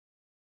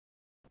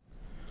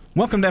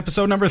Welcome to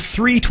episode number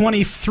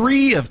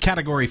 323 of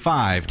Category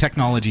 5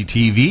 Technology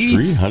TV.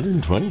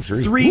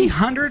 323.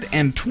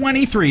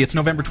 323. It's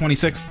November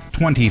 26,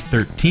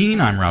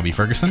 2013. I'm Robbie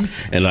Ferguson.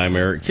 And I'm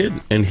Eric Kidd.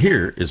 And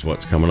here is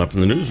what's coming up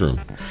in the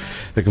newsroom.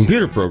 The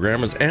computer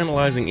program is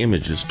analyzing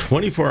images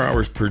 24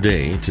 hours per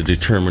day to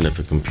determine if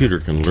a computer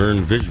can learn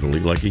visually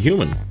like a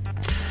human.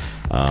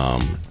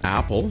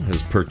 Apple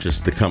has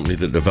purchased the company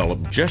that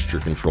developed gesture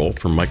control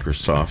for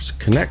Microsoft's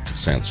Kinect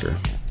sensor.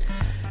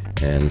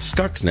 And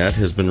Stuxnet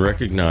has been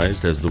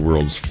recognized as the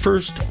world's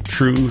first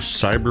true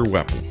cyber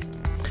weapon.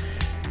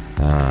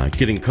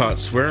 Getting caught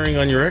swearing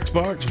on your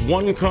Xbox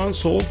One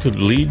console could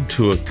lead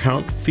to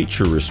account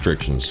feature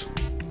restrictions.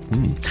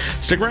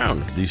 Stick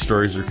around. These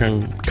stories are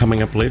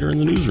coming up later in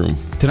the newsroom.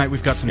 Tonight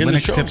we've got some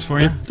Linux tips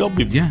for you.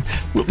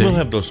 We'll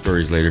have those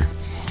stories later.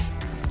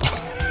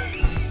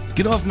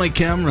 Get off my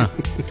camera.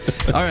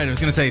 All right, I was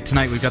going to say,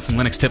 tonight we've got some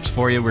Linux tips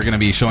for you. We're going to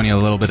be showing you a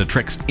little bit of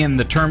tricks in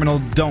the terminal.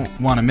 Don't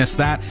want to miss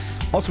that.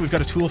 Also, we've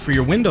got a tool for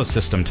your Windows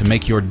system to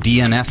make your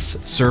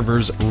DNS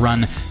servers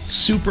run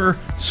super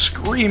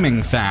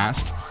screaming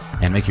fast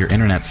and make your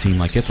internet seem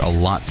like it's a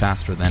lot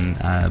faster than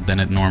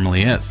it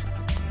normally is.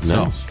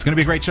 So, it's going to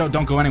be a great show.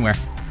 Don't go anywhere.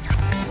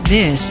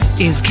 This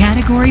is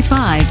Category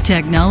 5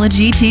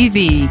 Technology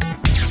TV.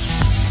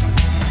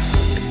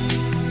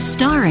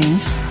 Starring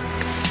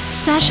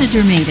Sasha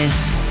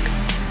Dermatis,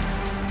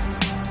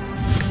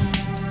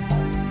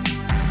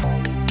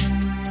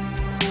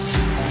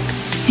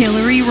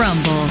 Hillary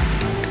Rumble,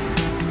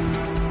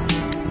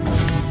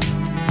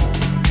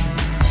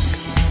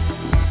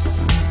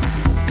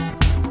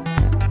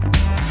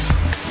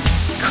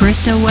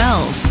 Krista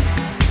Wells,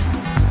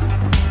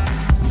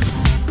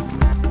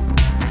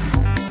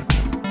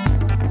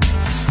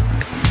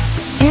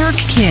 Eric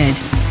Kidd,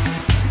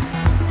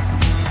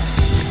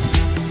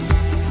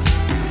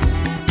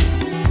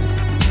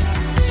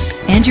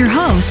 and your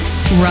host,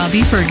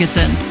 Robbie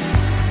Ferguson.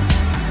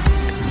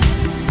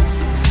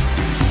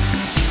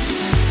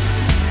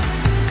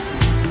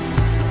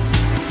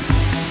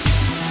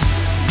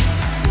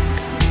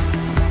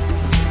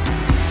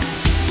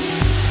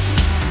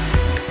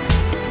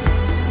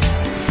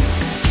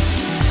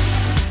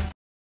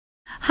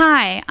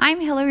 Hi, I'm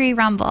Hillary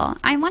Rumble.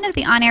 I'm one of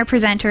the on-air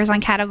presenters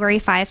on Category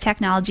 5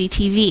 Technology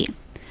TV.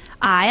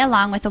 I,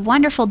 along with a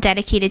wonderful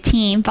dedicated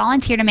team,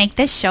 volunteer to make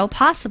this show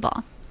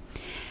possible.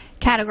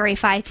 Category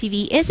 5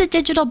 TV is a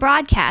digital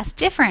broadcast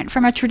different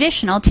from a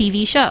traditional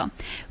TV show.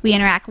 We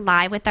interact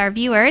live with our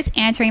viewers,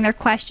 answering their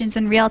questions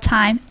in real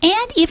time,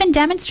 and even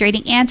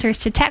demonstrating answers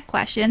to tech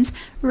questions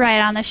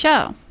right on the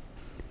show.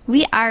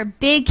 We are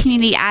big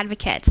community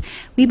advocates.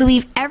 We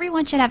believe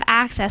everyone should have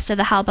access to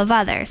the help of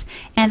others,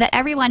 and that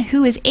everyone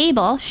who is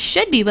able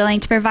should be willing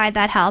to provide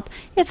that help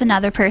if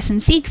another person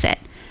seeks it.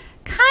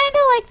 Kind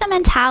of like the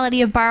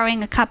mentality of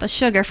borrowing a cup of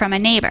sugar from a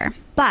neighbor,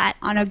 but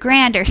on a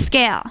grander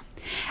scale.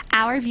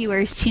 Our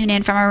viewers tune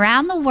in from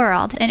around the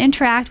world and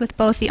interact with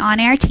both the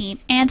on-air team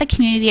and the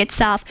community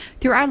itself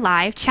through our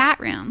live chat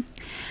room.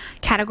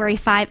 Category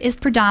 5 is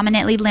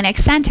predominantly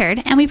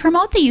Linux-centered, and we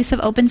promote the use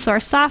of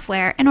open-source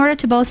software in order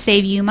to both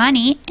save you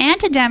money and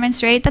to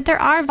demonstrate that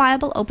there are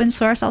viable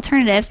open-source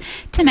alternatives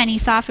to many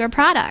software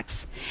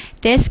products.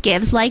 This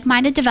gives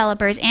like-minded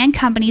developers and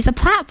companies a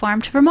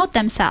platform to promote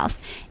themselves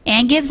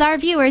and gives our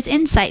viewers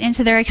insight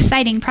into their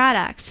exciting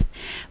products.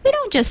 We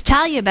don't just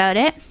tell you about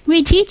it,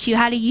 we teach you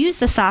how to use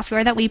the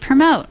software that we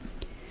promote.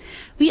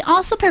 We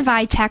also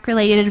provide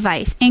tech-related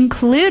advice,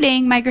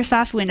 including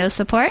Microsoft Windows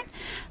support,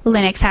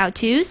 Linux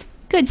how-tos,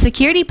 good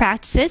security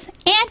practices,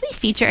 and we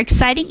feature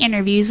exciting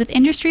interviews with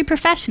industry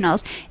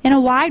professionals in a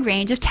wide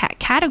range of tech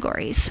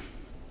categories.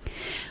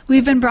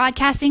 We've been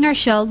broadcasting our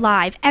show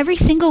live every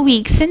single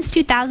week since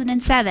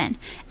 2007, and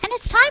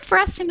it's time for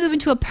us to move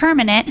into a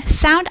permanent,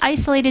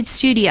 sound-isolated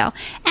studio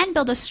and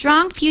build a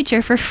strong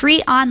future for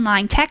free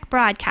online tech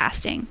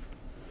broadcasting.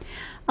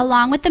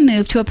 Along with the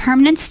move to a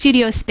permanent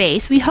studio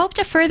space, we hope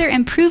to further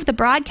improve the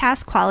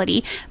broadcast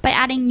quality by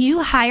adding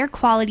new higher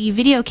quality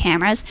video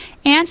cameras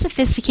and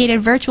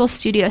sophisticated virtual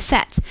studio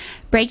sets,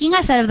 breaking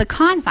us out of the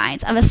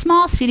confines of a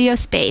small studio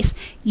space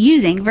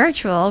using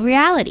virtual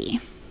reality.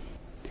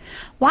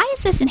 Why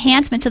is this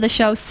enhancement to the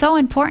show so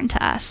important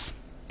to us?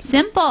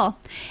 Simple.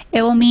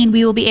 It will mean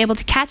we will be able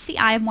to catch the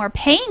eye of more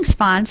paying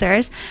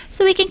sponsors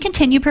so we can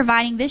continue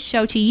providing this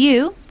show to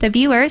you, the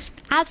viewers,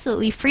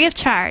 absolutely free of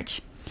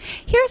charge.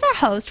 Here's our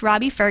host,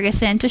 Robbie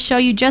Ferguson, to show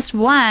you just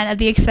one of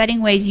the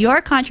exciting ways your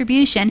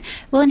contribution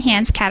will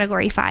enhance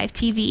Category 5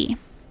 TV.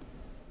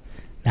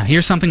 Now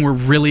here's something we're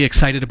really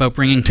excited about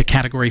bringing to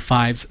Category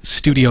 5's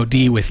Studio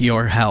D with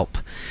your help.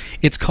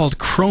 It's called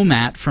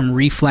Chromat from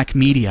Reflect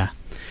Media.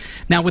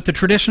 Now with the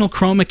traditional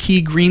chroma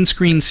key green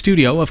screen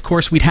studio, of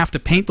course we'd have to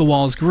paint the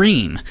walls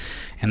green,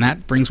 and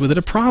that brings with it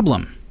a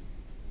problem.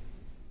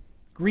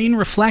 Green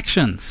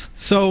reflections.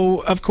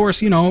 So, of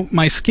course, you know,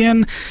 my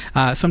skin,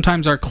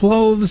 sometimes our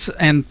clothes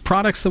and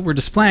products that we're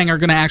displaying are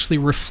going to actually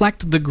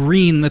reflect the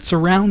green that's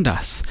around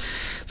us.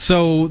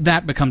 So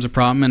that becomes a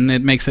problem, and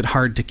it makes it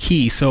hard to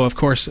key. So, of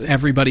course,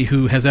 everybody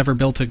who has ever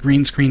built a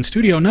green screen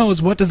studio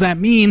knows, what does that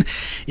mean?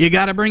 You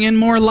got to bring in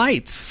more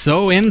lights.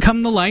 So in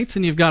come the lights,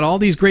 and you've got all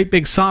these great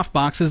big soft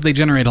boxes. They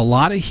generate a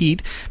lot of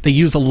heat. They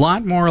use a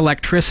lot more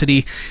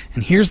electricity.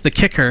 And here's the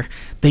kicker.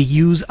 They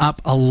use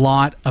up a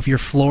lot of your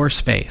floor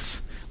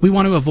space. We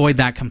want to avoid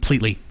that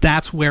completely.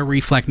 That's where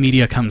Reflect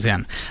Media comes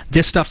in.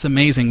 This stuff's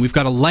amazing. We've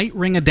got a light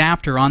ring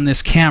adapter on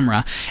this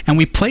camera, and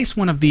we place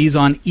one of these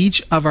on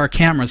each of our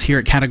cameras here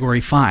at Category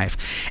 5.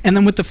 And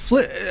then with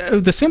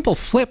the simple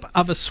flip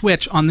of a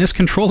switch on this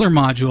controller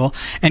module,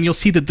 and you'll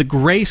see that the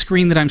gray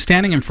screen that I'm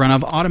standing in front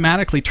of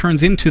automatically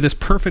turns into this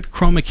perfect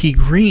chroma key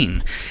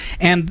green.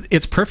 And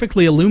it's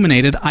perfectly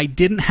illuminated. I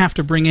didn't have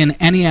to bring in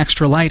any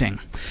extra lighting.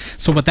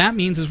 So what that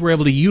means is we're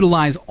able to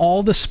utilize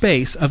all the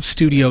space of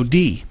Studio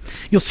D.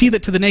 You'll see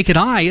that to the naked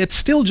eye, it's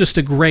still just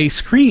a gray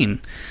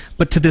screen.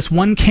 But to this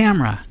one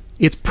camera,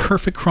 it's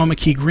perfect chroma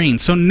key green.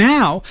 So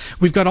now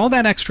we've got all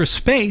that extra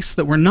space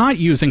that we're not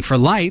using for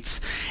lights,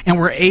 and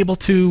we're able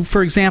to,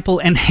 for example,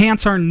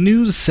 enhance our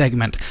news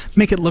segment,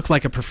 make it look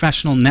like a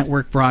professional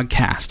network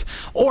broadcast.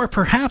 Or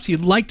perhaps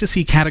you'd like to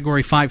see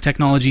Category 5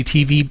 Technology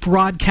TV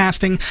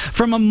broadcasting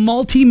from a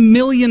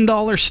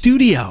multi-million-dollar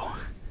studio.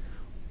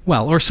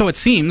 Well, or so it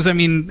seems. I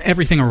mean,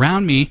 everything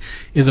around me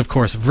is, of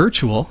course,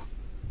 virtual.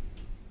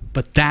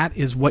 But that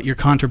is what your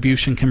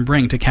contribution can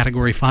bring to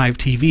Category 5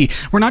 TV.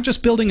 We're not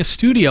just building a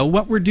studio.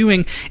 What we're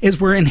doing is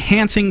we're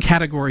enhancing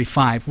Category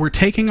 5. We're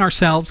taking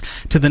ourselves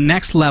to the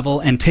next level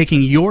and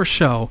taking your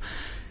show,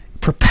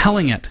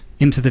 propelling it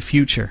into the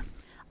future.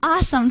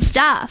 Awesome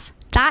stuff.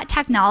 That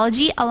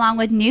technology, along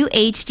with new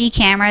HD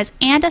cameras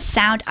and a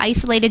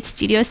sound-isolated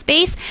studio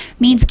space,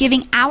 means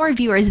giving our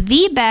viewers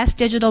the best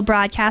digital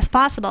broadcast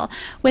possible,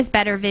 with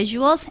better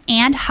visuals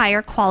and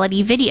higher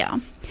quality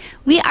video.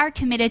 We are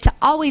committed to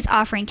always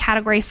offering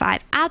Category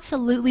 5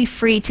 absolutely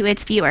free to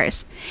its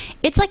viewers.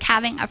 It's like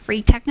having a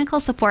free technical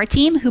support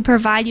team who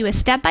provide you with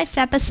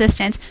step-by-step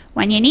assistance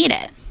when you need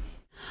it.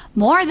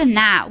 More than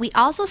that, we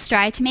also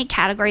strive to make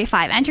Category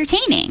 5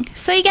 entertaining,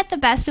 so you get the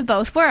best of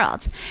both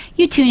worlds.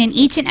 You tune in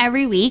each and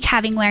every week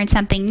having learned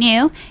something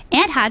new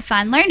and had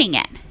fun learning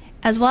it,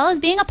 as well as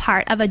being a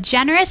part of a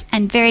generous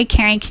and very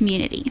caring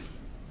community.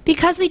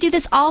 Because we do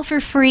this all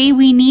for free,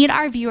 we need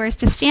our viewers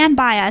to stand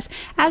by us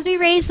as we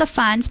raise the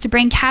funds to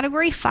bring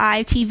Category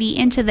 5 TV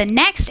into the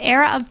next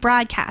era of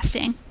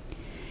broadcasting.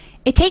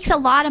 It takes a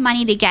lot of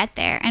money to get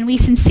there, and we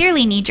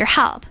sincerely need your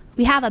help.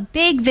 We have a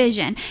big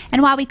vision,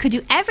 and while we could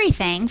do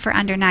everything for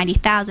under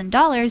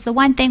 $90,000, the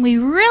one thing we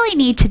really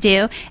need to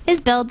do is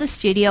build the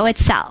studio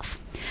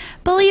itself.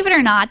 Believe it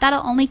or not,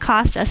 that'll only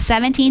cost us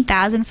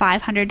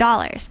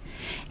 $17,500.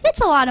 It's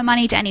a lot of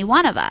money to any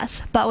one of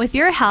us, but with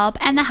your help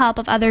and the help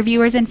of other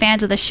viewers and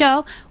fans of the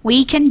show,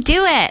 we can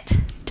do it.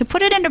 To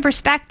put it into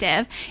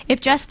perspective, if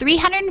just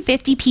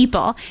 350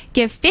 people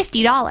give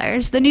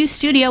 $50, the new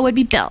studio would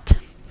be built.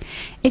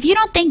 If you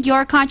don't think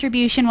your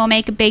contribution will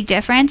make a big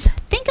difference,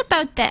 think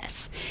about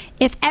this.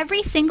 If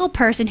every single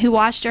person who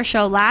watched our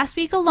show last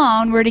week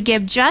alone were to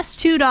give just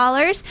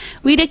 $2,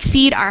 we'd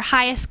exceed our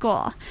highest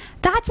goal.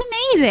 That's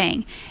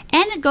amazing!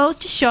 And it goes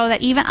to show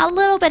that even a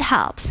little bit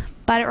helps,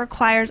 but it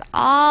requires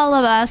all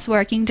of us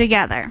working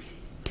together.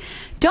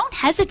 Don't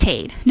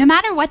hesitate. No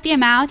matter what the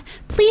amount,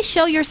 please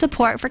show your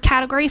support for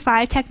Category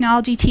 5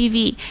 Technology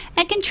TV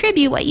and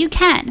contribute what you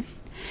can.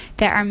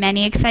 There are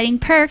many exciting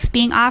perks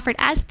being offered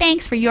as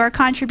thanks for your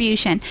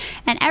contribution,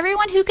 and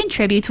everyone who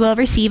contributes will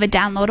receive a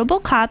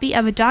downloadable copy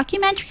of a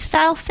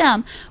documentary-style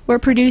film we're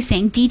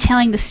producing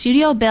detailing the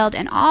studio build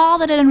and all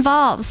that it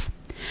involves.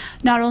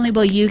 Not only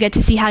will you get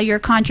to see how your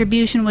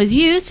contribution was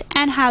used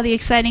and how the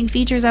exciting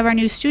features of our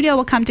new studio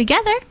will come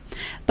together,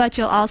 but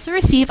you'll also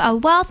receive a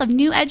wealth of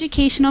new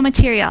educational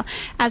material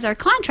as our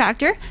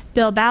contractor,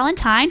 Bill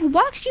Ballantyne,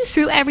 walks you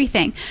through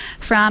everything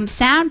from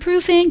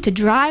soundproofing to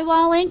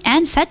drywalling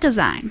and set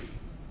design.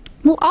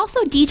 We'll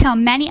also detail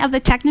many of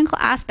the technical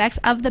aspects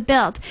of the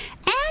build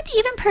and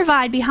even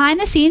provide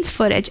behind-the-scenes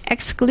footage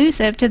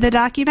exclusive to the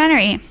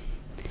documentary.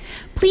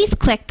 Please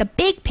click the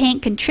big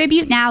pink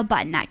Contribute Now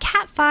button at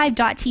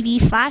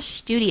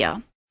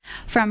cat5.tv/studio.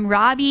 From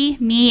Robbie,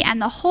 me,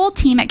 and the whole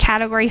team at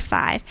Category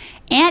 5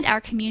 and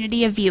our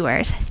community of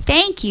viewers,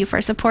 thank you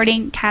for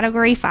supporting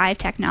Category 5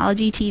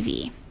 Technology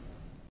TV.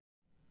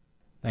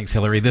 Thanks,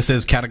 Hillary. This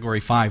is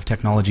Category 5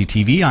 Technology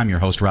TV. I'm your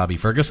host, Robbie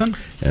Ferguson.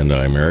 And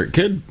I'm Eric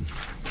Kidd.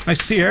 Nice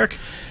to see you, Eric.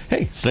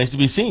 Hey, it's nice to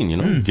be seen, you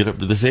know, get up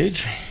to this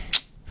age.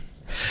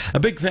 A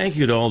big thank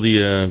you to all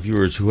the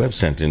viewers who have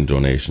sent in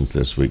donations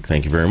this week.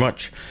 Thank you very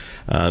much.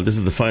 This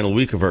is the final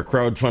week of our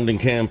crowdfunding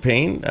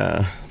campaign.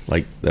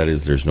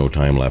 There's no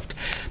time left.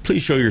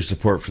 Please show your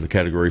support for the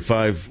Category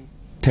 5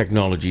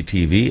 Technology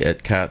TV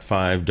at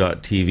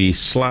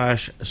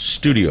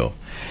cat5.tv/studio.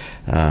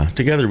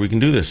 Together we can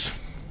do this.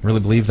 Really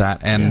believe that.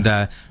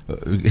 And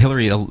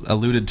Hillary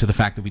alluded to the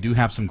fact that we do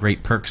have some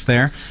great perks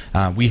there.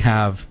 We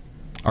have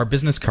our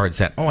business card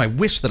set. Oh, I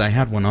wish that I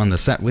had one on the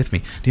set with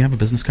me. Do you have a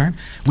business card?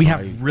 We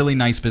have really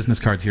nice business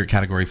cards here at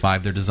Category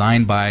 5. They're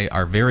designed by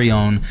our very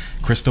own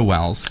Krista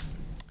Wells.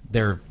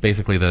 They're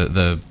basically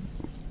the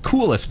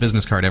coolest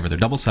business card ever. They're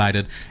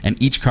double-sided,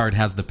 and each card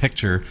has the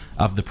picture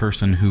of the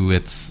person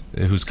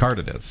whose card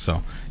it is.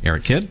 So,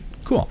 Eric Kidd,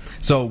 cool.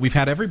 So we've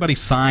had everybody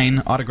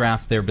sign,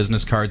 autograph their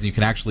business cards, and you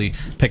can actually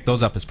pick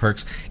those up as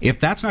perks. If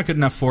that's not good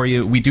enough for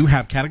you, we do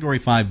have Category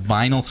 5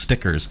 vinyl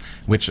stickers,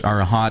 which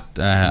are a hot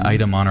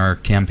item on our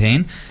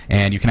campaign,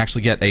 and you can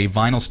actually get a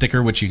vinyl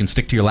sticker which you can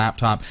stick to your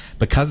laptop.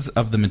 Because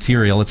of the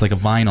material, it's like a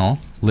vinyl,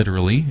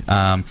 literally.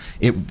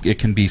 It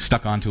can be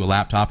stuck onto a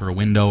laptop or a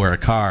window or a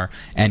car,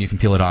 and you can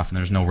peel it off and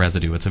there's no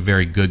residue. It's a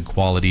very good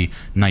quality,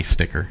 nice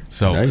sticker.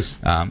 So nice.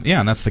 yeah,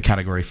 and that's the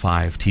Category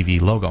 5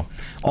 TV logo.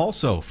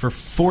 Also, for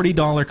 $40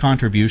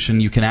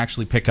 contribution, you can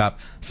actually pick up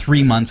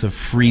 3 months of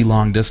free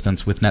long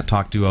distance with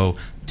NetTalk Duo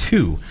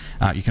 2.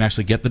 You can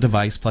actually get the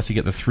device, plus you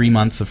get the 3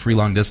 months of free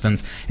long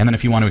distance, and then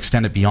if you want to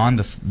extend it beyond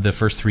the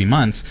first 3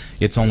 months,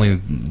 it's only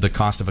the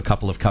cost of a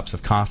couple of cups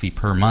of coffee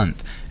per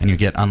month, and you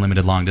get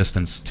unlimited long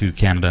distance to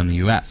Canada and the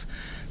US.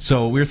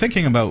 So we were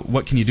thinking about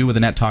what can you do with a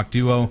NetTalk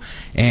Duo,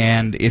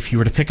 and if you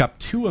were to pick up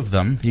 2 of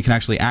them, you can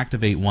actually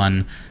activate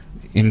one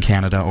in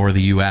Canada or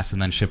the US and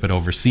then ship it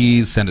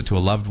overseas, send it to a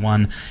loved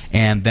one,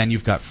 and then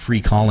you've got free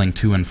calling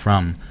to and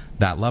from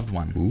that loved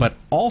one. Ooh. But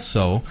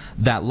also,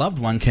 that loved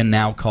one can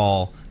now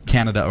call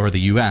Canada or the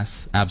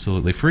US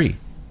absolutely free.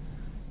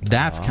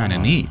 That's kind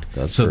of neat.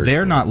 So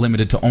they're not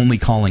limited to only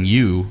calling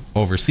you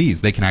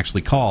overseas. They can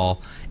actually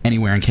call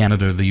anywhere in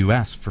Canada or the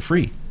US for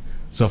free.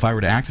 So if I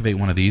were to activate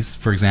one of these,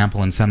 for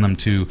example, and send them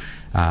to,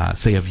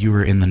 say, a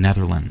viewer in the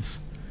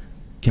Netherlands,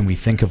 can we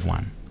think of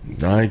one?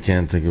 I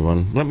can't think of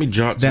one. Let me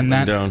jot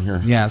something down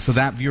here. Yeah, so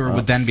that viewer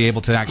would then be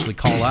able to actually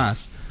call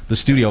us, the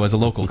studio, as a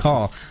local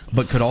call,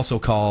 but could also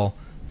call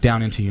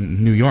down into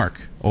New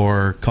York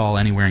or call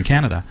anywhere in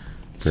Canada.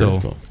 Very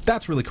cool.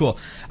 That's really cool.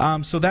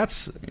 So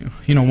that's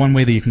one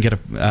way that you can get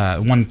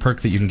one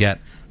perk that you can get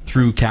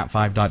through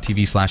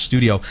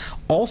cat5.tv/studio.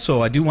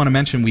 Also, I do want to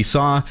mention we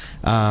saw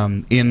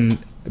in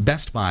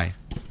Best Buy,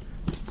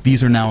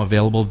 these are now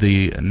available,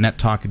 the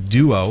NetTalk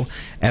Duo.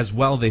 As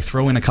well, they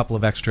throw in a couple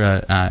of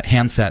extra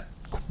handset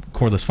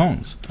cordless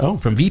phones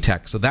from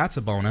VTech, so that's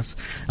a bonus.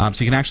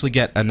 So you can actually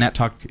get a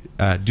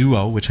NetTalk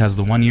Duo, which has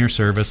the 1-year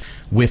service,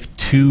 with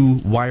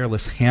 2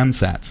 wireless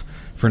handsets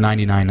for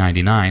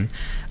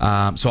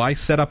 $99.99. So I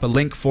set up a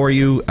link for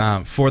you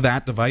for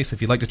that device.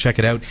 If you'd like to check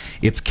it out,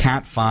 it's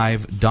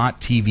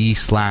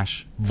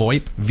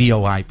cat5.tv/VoIP,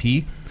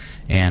 VoIP,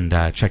 and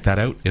check that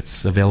out.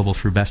 It's available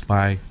through Best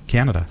Buy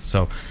Canada.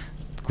 So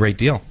great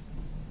deal.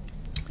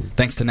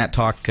 Thanks to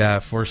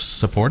NetTalk for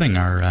supporting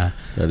our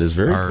that is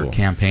very cool.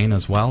 campaign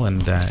as well,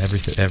 and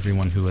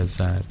everyone who has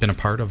been a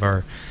part of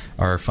our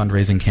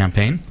fundraising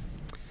campaign.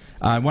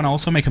 I want to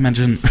also make a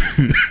mention,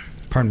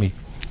 pardon me,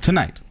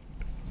 tonight.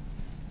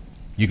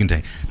 You can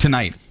take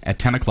tonight at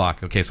 10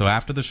 o'clock. Okay, so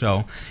after the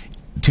show,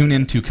 tune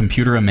in to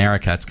Computer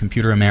America. It's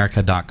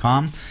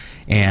computeramerica.com.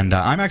 And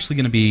I'm actually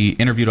going to be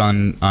interviewed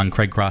on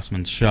Craig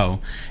Crossman's show,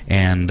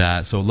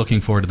 and so looking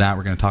forward to that.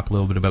 We're going to talk a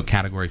little bit about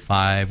Category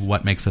 5,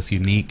 what makes us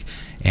unique,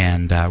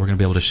 and we're going to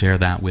be able to share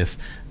that with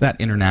that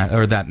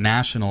that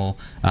national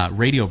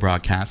radio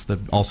broadcast that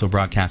also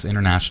broadcasts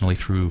internationally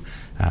through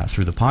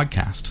the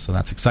podcast. So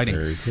that's exciting.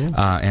 Very cool.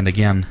 And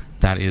again,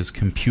 that is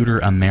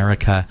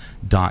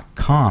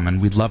computeramerica.com,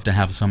 and we'd love to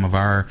have some of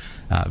our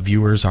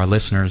viewers, our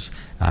listeners,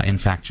 in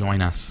fact,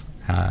 join us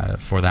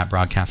for that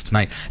broadcast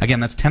tonight.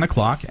 Again, that's 10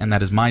 o'clock, and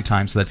that is my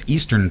time, so that's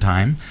Eastern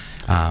time.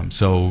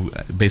 So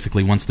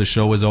basically, once the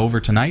show is over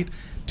tonight,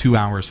 2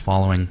 hours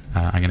following,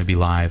 I'm going to be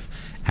live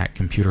at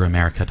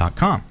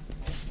computeramerica.com.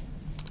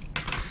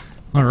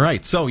 All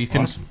right, so you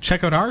can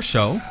check out our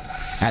show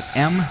at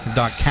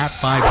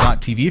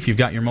m.cat5.tv if you've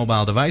got your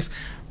mobile device.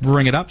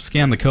 Bring it up,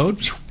 scan the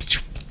code.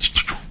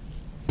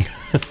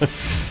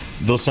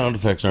 Those sound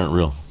effects aren't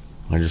real.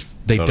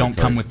 They don't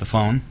come with the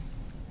phone.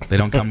 They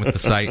don't come with the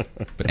site,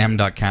 but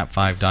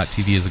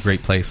m.cat5.tv is a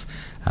great place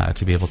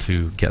to be able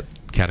to get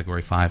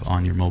Category 5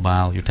 on your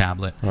mobile, your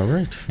tablet,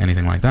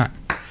 anything like that.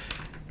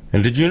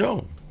 And did you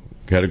know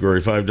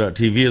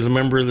Category5.tv is a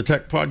member of the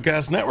Tech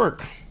Podcast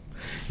Network?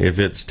 If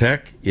it's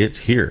tech, it's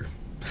here.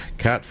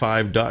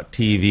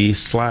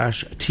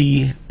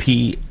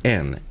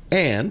 cat5.tv/TPN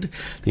and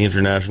the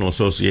International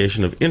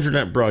Association of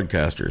Internet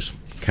Broadcasters,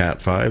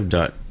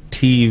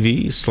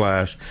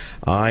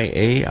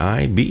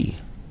 cat5.tv/IAIB.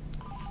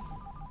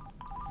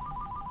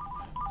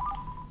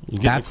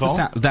 That's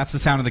the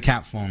sound of the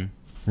cat phone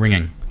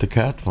ringing. The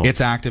cat phone.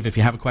 It's active. If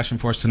you have a question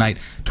for us tonight,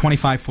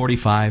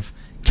 2545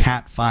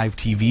 Cat 5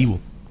 TV will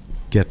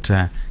get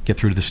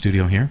through to the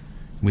studio here.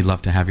 We'd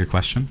love to have your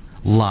question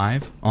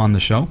live on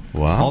the show.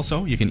 Wow.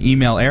 Also, you can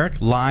email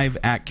Eric live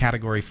at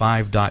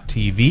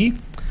category5.tv.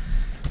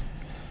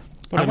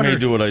 But I may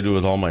do what I do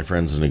with all my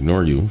friends and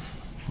ignore you.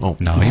 Oh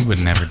no, he would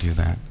never do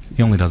that.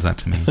 He only does that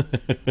to me.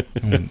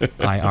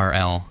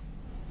 IRL.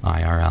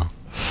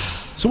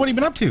 So what have you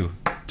been up to?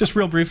 Just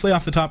real briefly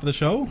off the top of the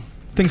show.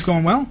 Things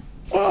going well?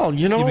 Well,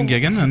 you know, you've been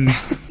gigging and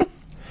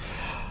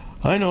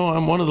I know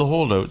I'm one of the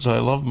holdouts. I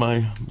love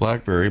my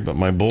BlackBerry, but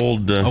my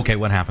bold okay,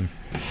 what happened?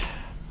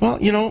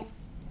 Well, you know,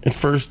 At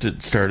first,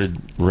 it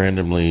started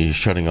randomly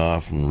shutting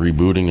off and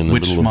rebooting in the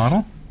Which middle of...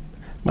 model?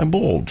 My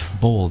Bold.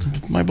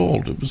 Bold. My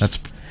Bold. It was That's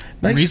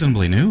nice.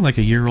 reasonably new, like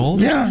a year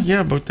old? Yeah,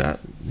 about that.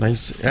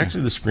 Nice.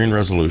 Actually, the screen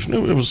resolution,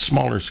 it was a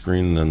smaller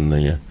screen than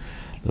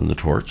the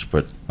Torch,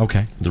 but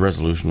Okay. the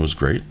resolution was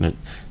great, and it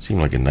seemed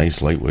like a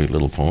nice, lightweight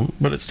little phone.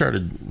 But it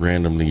started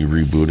randomly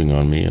rebooting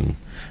on me and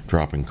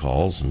dropping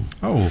calls, and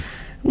Oh, it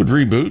would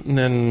reboot, and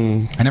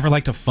then I never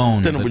liked a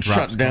phone then that it would drops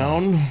shut calls.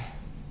 down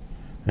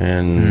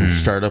and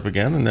start up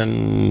again, and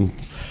then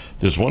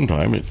this one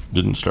time it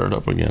didn't start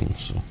up again.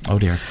 So Oh,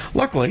 dear.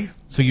 luckily,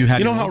 So you had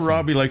you know your how old phone.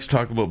 Robbie likes to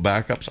talk about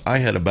backups? I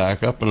had a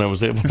backup, and I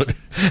was able to.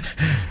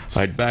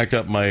 I'd backed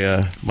up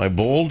my my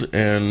Bold,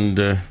 and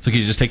So could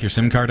you just take your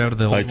SIM card out of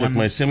the old I took one?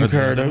 my Or SIM the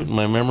card other out, one? and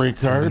my memory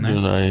card, there?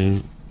 and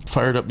I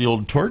fired up the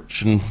old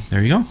Torch, and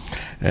There you go.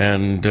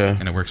 and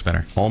And it works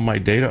better. all my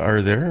data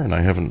are there, and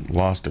I haven't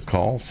lost a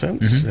call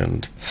since. Mm-hmm.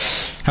 And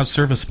How's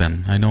service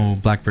been? I know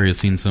BlackBerry has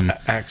seen some...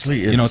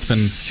 actually, it's been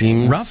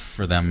seems rough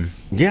for them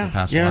Yeah, the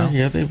past yeah, while.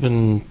 yeah. They've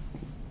been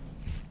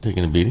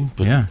taking a beating,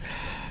 but Yeah.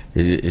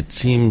 it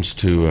seems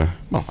to.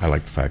 Well, I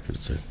like the fact that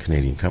it's a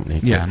Canadian company.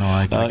 Yeah, but, no,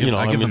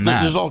 I give I them mean,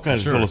 that, there's all for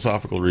kinds sure. of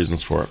philosophical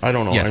reasons for it. I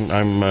don't know. Yes.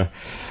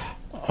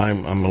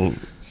 I'm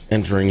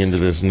entering into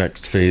this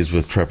next phase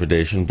with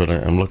trepidation, but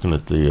I'm looking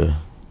at the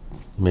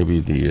maybe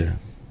the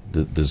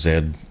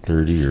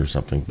Z30 or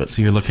something. But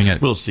So you're looking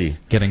at we'll see.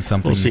 getting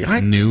something We'll see. I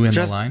new in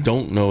just the line?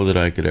 don't know that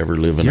I could ever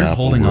live in You're Apple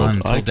holding world. on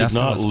until I death could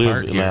do not us live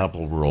part in here.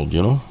 Apple world.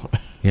 You know.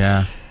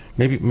 Yeah.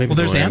 Maybe Well,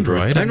 there's go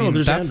Android. I I know mean,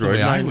 there's that's the Android.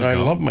 way I and would I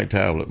go. love my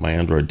tablet, my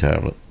Android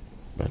tablet.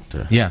 But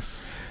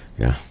Yes.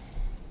 yeah.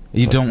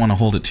 You don't want to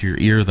hold it to your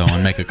ear, though,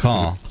 and make a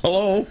call.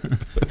 Hello.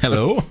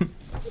 Hello?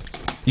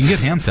 You can get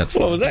handsets.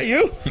 Well, was that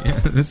you? Yeah,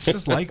 it's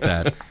just like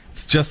that.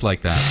 It's just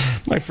like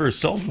that. My first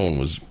cell phone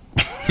was.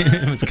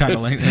 It was kind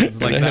of like, it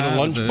was like And I that. had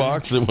a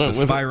lunchbox that went the with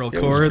it. spiral It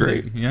was cord.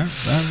 great. Yeah,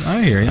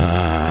 I hear you.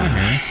 I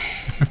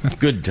hear you.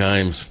 Good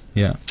times.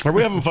 Yeah, Are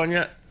we having fun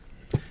yet?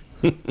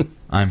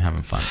 I'm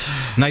having fun.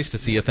 Nice to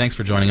see you. Thanks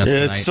for joining us Yeah,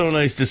 tonight. it's so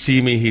nice to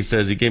see me. He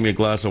says he gave me a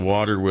glass of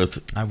water with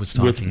I was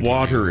talking to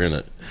water you. in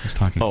it. I was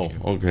talking Oh, to you.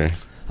 okay.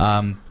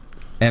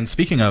 And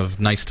speaking of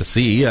nice to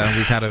see,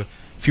 we've had a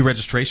few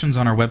registrations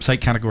on our website,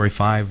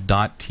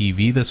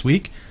 Category5.TV this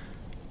week.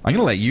 I'm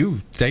going to let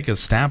you take a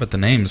stab at the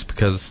names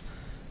because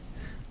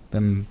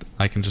then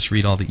I can just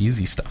read all the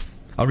easy stuff.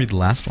 I'll read the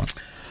last one.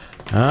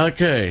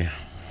 Okay.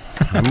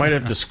 I might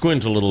have to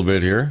squint a little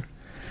bit here.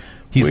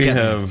 He's We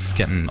have-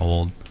 getting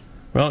old.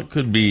 Well, it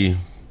could be.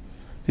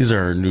 These are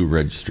our new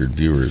registered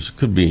viewers. It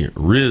could be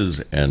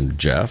Riz and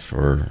Jeff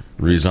or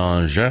Riz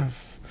and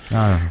Jeff.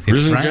 It's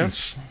Riz and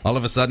French. Jeff. All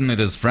of a sudden it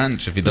is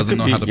French if he doesn't could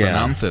know be- how to yeah.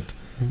 pronounce it.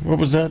 What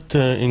was that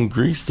in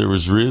Greece? There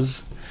was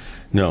Riz.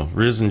 No,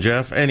 Riz and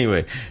Jeff.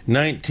 Anyway,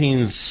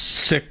 19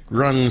 sick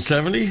run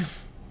 70.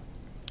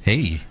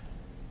 Hey.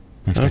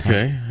 Nice to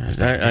Okay. have- nice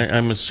to have you.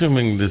 I'm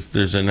assuming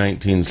there's a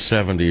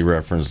 1970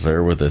 reference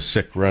there with a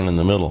sick run in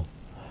the middle,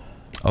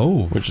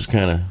 Oh, which is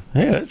kind of,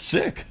 hey, that's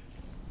sick.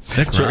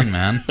 sick run,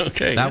 man.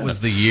 Okay, That yeah.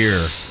 was the year.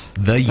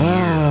 The year.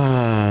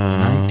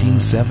 Ah,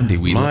 1970.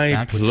 We look my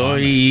back with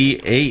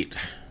employee 8.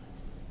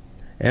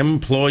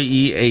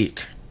 Employee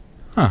 8.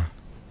 fondness. Huh.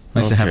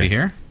 Nice to have Okay. you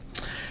here.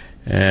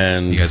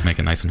 And You guys make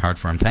it nice and hard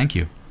for him. Thank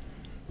you.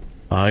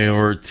 I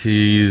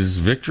Ortiz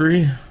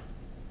Victory.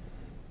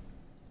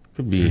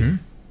 Could be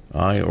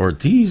I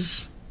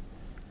Ortiz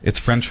It's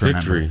French, remember.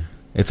 Victory.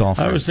 It's all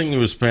French. I was thinking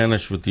it was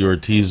Spanish with the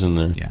Ortiz in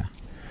there. Yeah.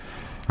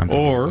 I'm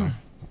thinking Or so.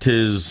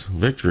 Tis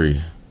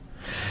Victory.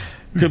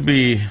 Could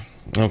be.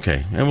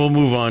 Okay. And we'll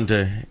move on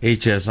to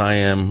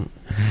HSIM.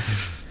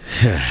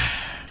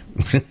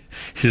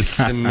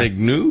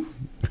 Hissimignu?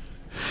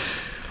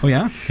 Oh,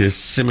 yeah?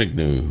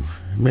 Hissimignu.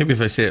 Maybe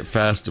if I say it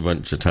fast a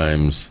bunch of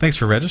times. Thanks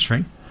for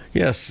registering.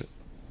 Yes.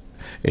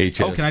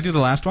 HS. Oh, can I do the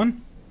last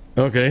one?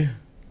 Okay.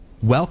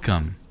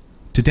 Welcome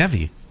to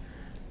Devi.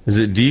 Is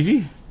it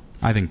Devi?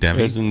 I think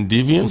Devi. As in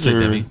deviance We'll say or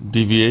Devi.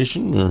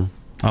 deviation? Or?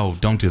 Oh,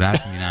 don't do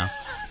that to me now.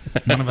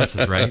 One of us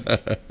is right.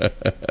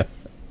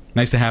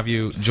 Nice to have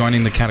you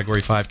joining the Category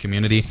 5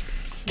 community,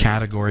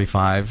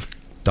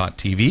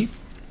 Category5.TV.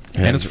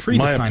 And it's free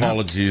to my sign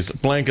apologies.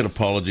 Blanket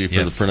apology for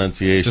Yes. the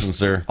pronunciations Just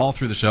there. all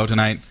through the show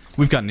tonight.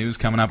 We've got news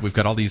coming up. We've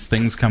got all these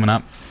things coming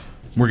up.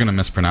 We're going to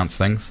mispronounce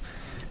things.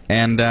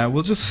 And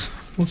we'll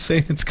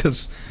say it's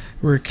because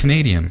we're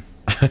Canadian.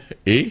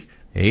 Eh?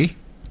 Eh?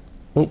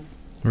 Oh,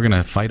 We're going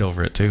to fight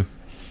over it, too.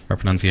 Our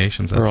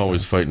pronunciations. we're that's-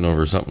 always fighting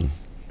over something.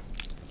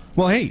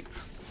 Well, hey,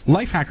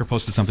 Lifehacker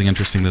posted something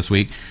interesting this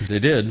week, They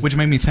did. which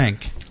made me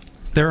think.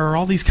 There are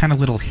all these kind of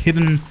little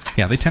hidden...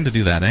 Yeah, they tend to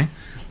do that, eh?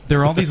 There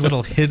are all these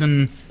little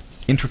hidden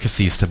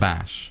intricacies to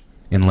bash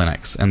in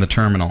Linux and the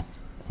terminal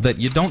that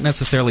you don't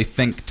necessarily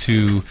think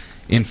to,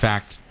 in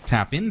fact,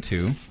 tap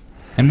into.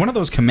 And one of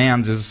those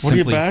commands is What are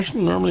you simply...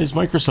 bashing? Normally it's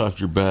Microsoft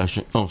you're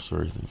bashing. Oh,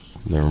 sorry.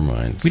 Never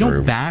mind. We Sorry.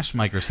 don't bash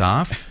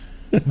Microsoft.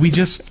 We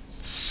just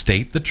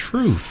state the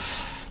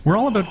truth. We're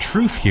all about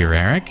truth here,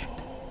 Eric.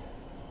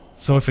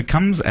 So if it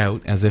comes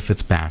out as if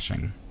it's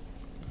bashing,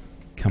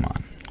 come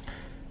on.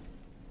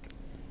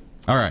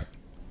 All right.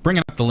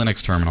 Bringing up the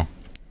Linux terminal.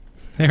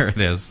 There it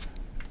is.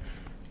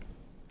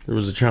 There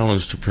was a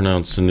challenge to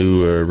pronounce the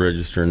new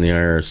register in the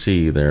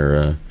IRC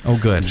there. Oh,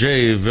 good.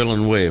 J.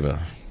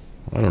 Villanueva.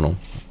 I don't know.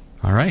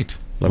 All right.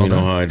 Let me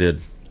know how I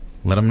did.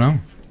 Let them know.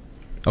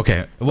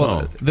 Okay.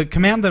 Well, the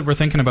command that we're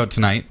thinking about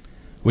tonight,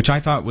 which I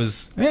thought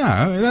was,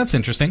 yeah, that's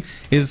interesting,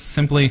 is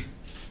simply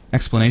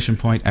exclamation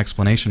point,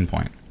 exclamation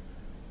point.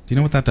 Do you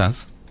know what that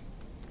does?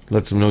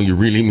 Lets them know you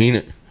really mean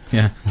it.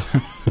 Yeah.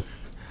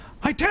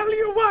 I tell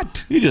you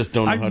what. You just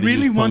don't know how to use I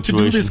really want to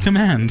do this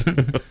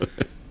command.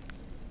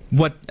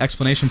 What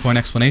exclamation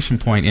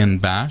point in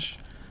Bash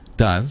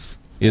does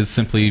is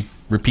simply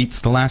repeats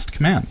the last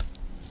command.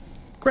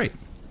 Great.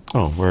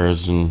 Oh,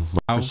 whereas in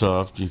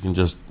Microsoft you can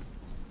just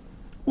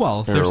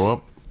arrow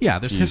up. Yeah,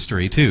 there's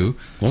history too.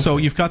 Okay. So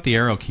you've got the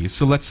arrow keys.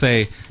 So let's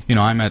say, you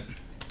know, I'm at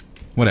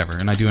whatever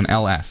and I do an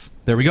LS.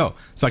 There we go.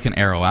 So I can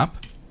arrow up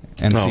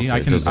and see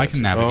I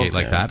can navigate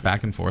like that,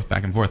 back and forth,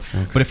 back and forth.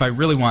 Okay. But if I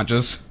really want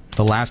just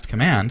the last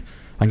command,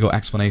 I can go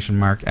exclamation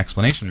mark,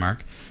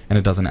 and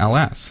it does an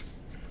LS.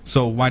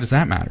 So why does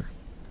that matter?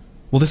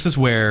 Well, this is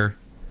where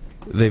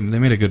they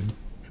made a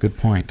good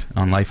point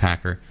on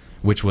Lifehacker,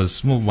 which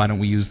was, well, why don't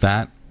we use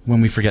that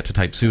when we forget to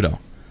type sudo?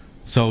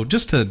 So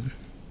just a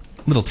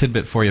little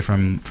tidbit for you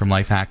from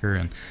Lifehacker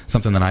and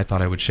something that I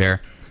thought I would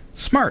share.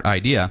 Smart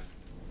idea.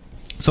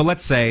 So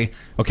let's say,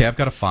 okay, I've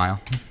got a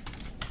file.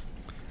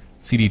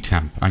 cd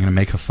temp. I'm going to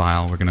make a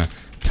file. We're going to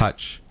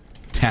touch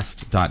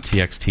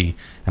test.txt,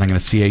 and I'm going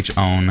to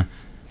chown.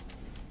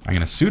 I'm going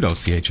to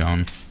sudo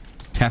chown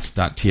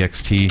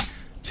test.txt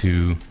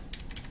to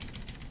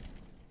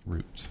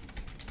root.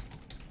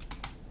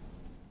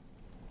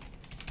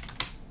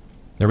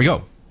 There we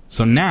go.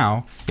 So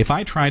now, if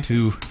I try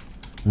to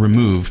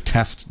remove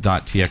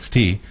test.txt,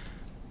 do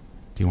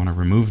you want to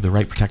remove the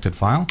write protected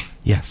file?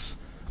 Yes.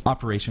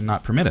 Operation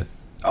not permitted.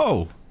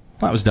 Oh,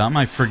 that was dumb.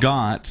 I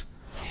forgot.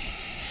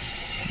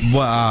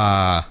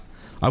 I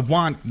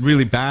want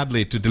really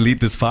badly to delete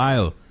this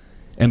file,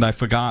 and I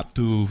forgot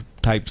to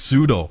type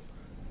sudo.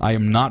 I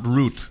am not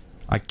root.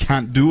 I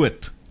can't do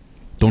it.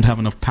 Don't have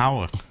enough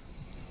power.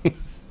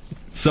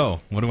 So,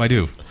 what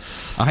do?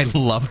 I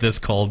love this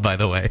cold, by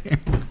the way.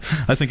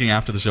 I was thinking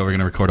after the show we're going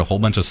to record a whole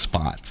bunch of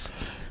spots.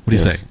 What do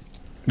you say?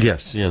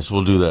 Yes,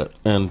 we'll do that.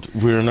 And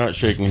we're not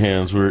shaking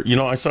hands.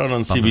 I saw it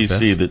on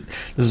CBC that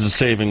this is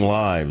saving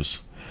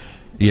lives.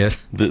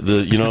 Yes.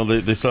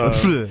 They saw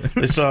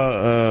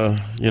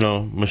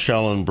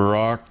Michelle and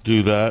Barack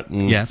do that,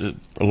 and yes.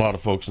 A lot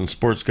of folks and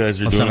sports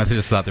guys are doing it. I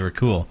just thought they were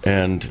cool.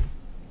 And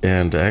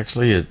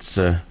actually it's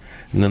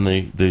and then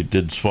they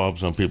did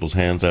swabs on people's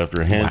hands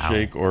after a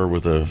handshake or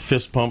with a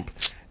fist pump,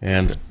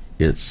 and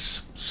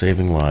it's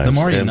saving lives. The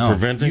more you and know.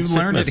 Preventing you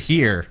sickness. Learn it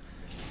here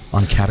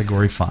on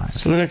Category 5.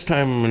 So the next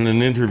time I'm in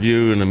an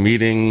interview, in a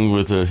meeting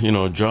with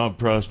a job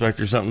prospect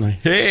or something,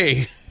 like,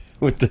 hey,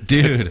 with the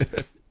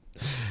dude.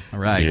 All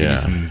right, give me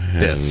some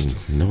fist.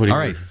 All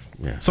right,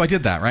 so I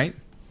did that, right?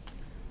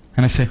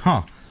 And I say,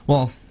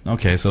 well,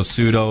 okay, so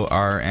sudo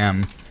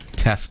rm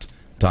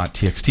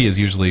test.txt is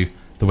usually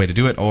the way to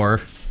do it, or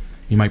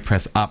you might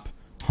press up,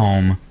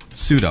 home,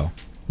 sudo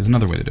is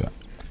another way to do it.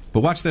 But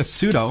watch this,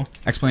 sudo,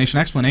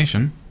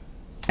 exclamation,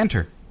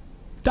 enter.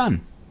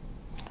 Done.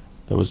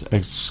 That was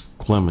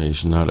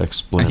exclamation, not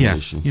explanation.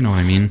 Yes, you know what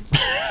I mean.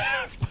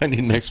 I need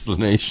an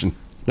explanation,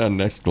 not an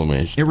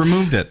exclamation. It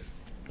removed it.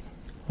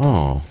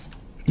 Oh.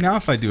 Now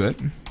if I do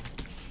it, it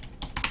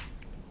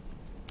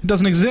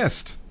doesn't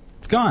exist.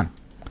 It's gone.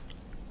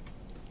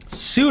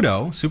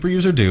 Sudo,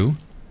 superuser do,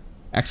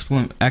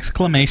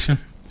 exclamation,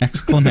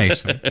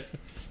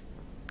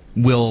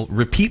 will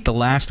repeat the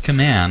last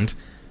command,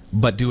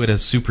 but do it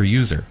as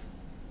superuser.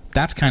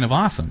 That's kind of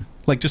awesome.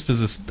 Like just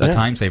as a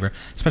time saver,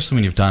 especially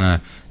when you've done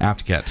an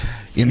apt-get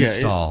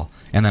install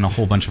and then a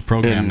whole bunch of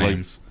program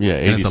names.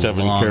 And it's a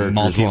long,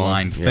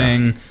 multi-line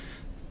thing.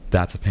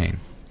 That's a pain.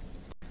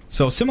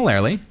 So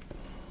similarly,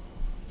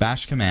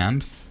 bash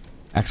command,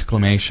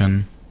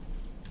 exclamation,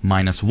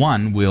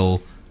 -1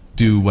 will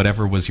do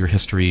whatever was your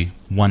history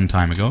 1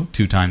 time ago,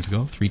 2 times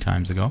ago, 3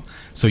 times ago.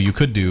 So you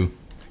could do,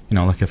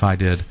 like if I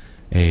did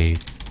a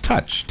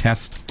touch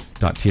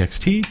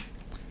test.txt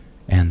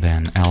and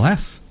then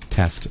ls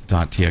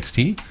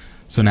test.txt.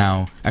 So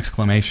now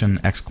exclamation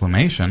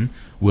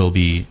will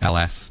be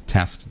ls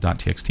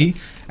test.txt,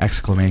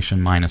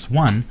 exclamation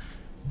 -1,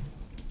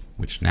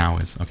 which now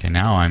is, okay,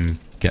 now I'm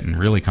getting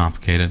really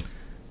complicated.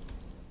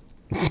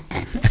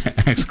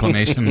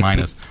 Exclamation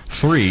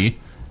 -3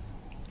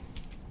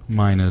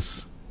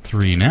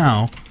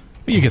 now,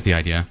 but you get the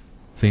idea.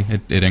 See,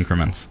 it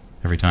increments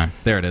every time.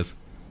 There it is.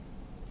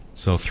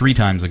 So 3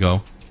 times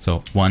ago,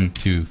 so 1,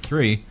 2,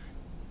 3.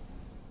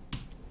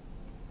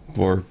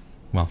 4.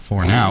 Well,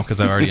 4 now, because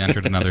I already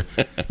entered another.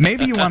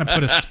 Maybe you want to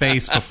put a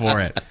space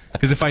before it,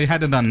 because if I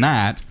hadn't done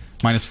that,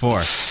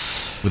 -4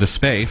 with a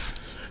space,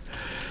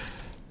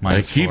 -4.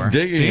 I keep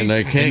digging and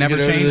I can't get out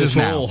of this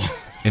hole.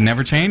 It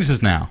never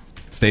changes now.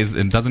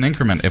 It doesn't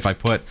increment if I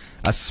put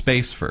a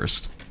space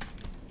first.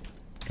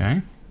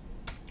 Okay?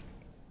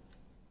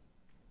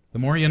 The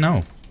more you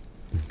know.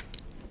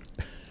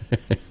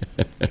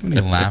 What are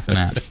you laughing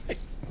at?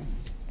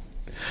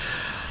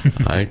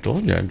 I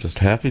told you, I'm just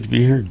happy to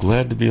be here,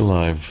 glad to be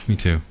alive. Me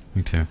too.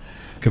 Me too.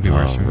 Could be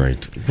worse.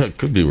 Right. That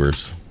could be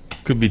worse.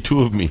 Could be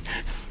two of me.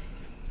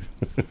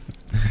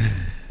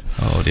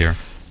 Oh, dear.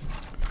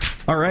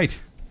 All right.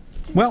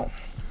 Well,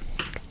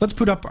 let's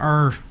put up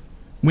our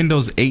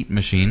Windows 8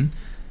 machine.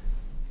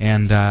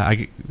 And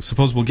I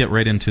suppose we'll get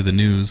right into the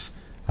news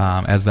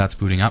as that's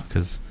booting up,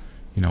 because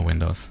you know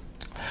Windows.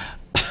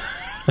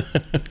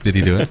 Did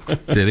he do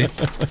it? Did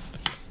he?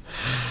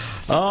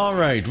 All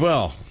right.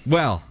 Well,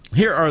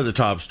 here are the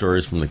top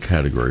stories from the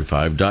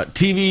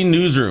Category5TV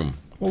newsroom.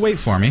 Well, wait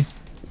for me.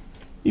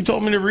 You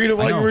told me to read it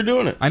while you were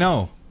doing it. I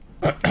know.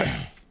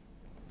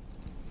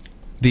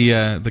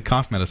 The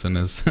cough medicine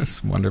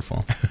is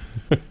wonderful.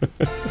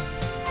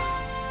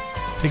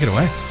 Take it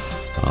away.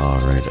 All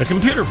right. A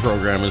computer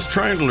program is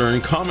trying to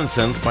learn common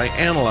sense by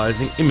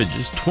analyzing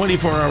images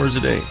 24 hours a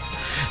day.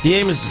 The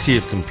aim is to see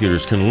if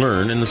computers can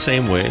learn in the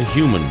same way a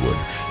human would,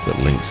 that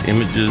links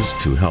images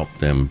to help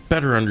them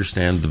better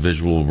understand the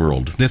visual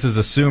world. This is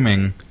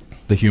assuming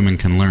the human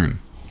can learn.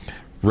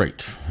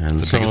 Right. And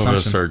some of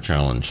us are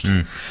challenged.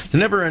 The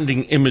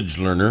never-ending image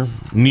learner,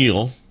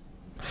 Neil,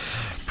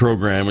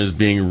 program is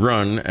being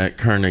run at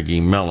Carnegie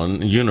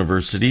Mellon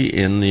University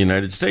in the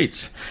United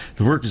States.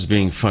 The work is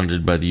being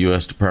funded by the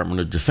U.S.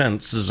 Department of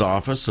Defense's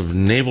Office of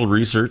Naval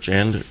Research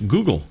and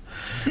Google.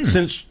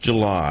 Since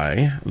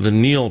July, the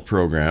Neil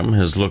program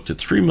has looked at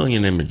 3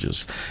 million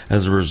images.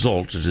 As a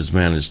result, it has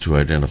managed to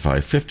identify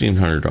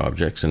 1,500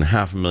 objects in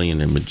 500,000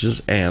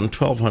 images and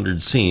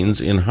 1,200 scenes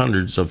in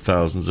hundreds of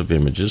thousands of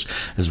images,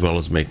 as well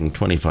as making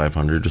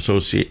 2,500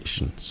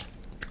 associations.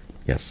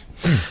 Yes.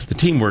 The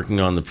team working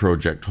on the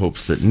project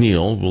hopes that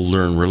Neil will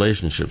learn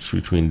relationships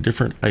between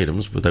different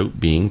items without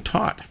being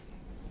taught.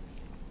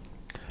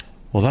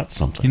 Well, that's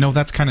something. You know,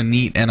 that's kind of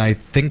neat, and I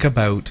think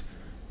about,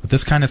 with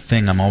this kind of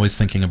thing, I'm always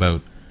thinking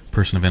about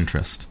person of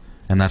interest,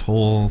 and that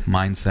whole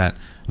mindset,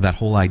 that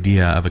whole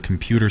idea of a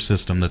computer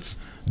system that's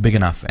big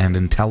enough and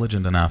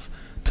intelligent enough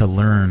to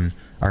learn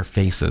our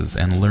faces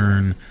and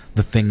learn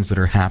the things that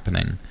are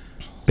happening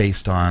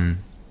based on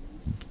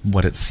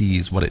what it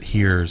sees, what it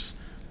hears.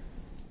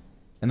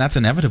 And that's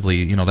inevitably,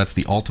 you know, that's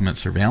the ultimate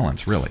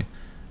surveillance, really,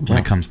 when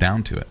it comes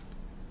down to it.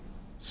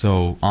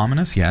 So,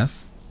 ominous,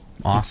 yes.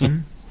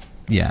 Awesome,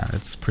 yeah,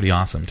 it's pretty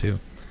awesome, too.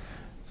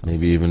 So.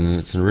 Maybe even in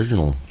its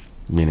original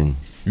meaning.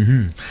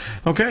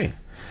 Okay.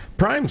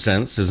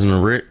 PrimeSense is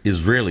an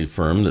Israeli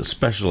firm that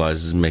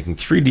specializes in making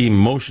 3D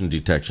motion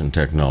detection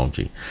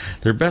technology.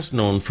 They're best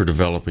known for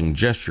developing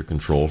gesture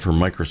control for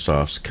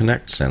Microsoft's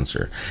Kinect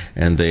sensor,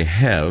 and they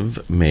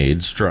have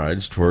made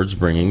strides towards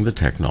bringing the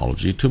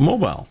technology to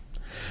mobile.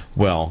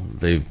 Well,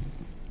 they've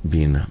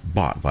been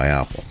bought by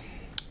Apple.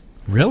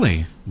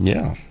 Really?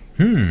 Yeah.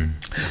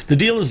 The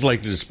deal is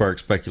likely to spark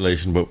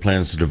speculation about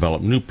plans to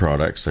develop new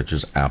products such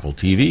as Apple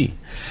TV.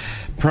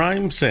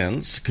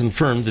 PrimeSense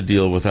confirmed the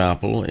deal with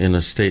Apple in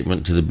a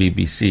statement to the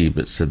BBC,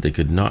 but said they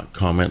could not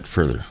comment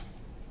further.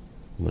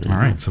 All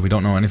right, so we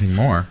don't know anything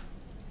more.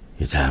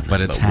 It's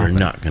happening, but we're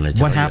not going to tell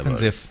you. What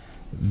happens if,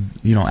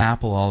 you know,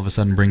 Apple all of a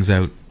sudden brings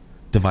out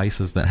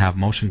devices that have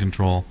motion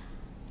control?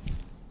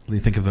 What do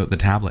you think about the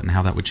tablet and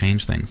how that would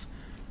change things?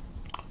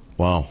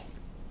 Wow.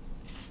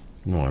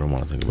 No, I don't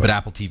want to think about it. But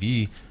Apple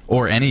TV,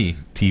 or any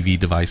TV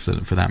device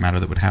for that matter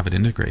that would have it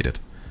integrated,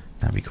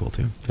 that'd be cool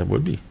too. That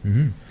would be.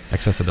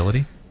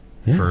 Accessibility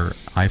for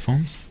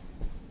iPhones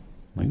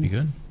might be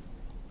good.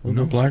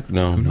 No,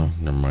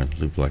 never mind.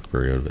 Leave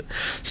BlackBerry out of it.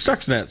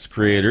 Stuxnet's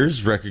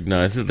creators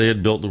recognized that they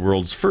had built the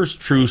world's first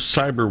true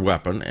cyber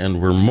weapon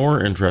and were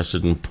more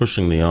interested in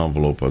pushing the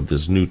envelope of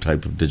this new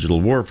type of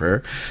digital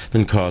warfare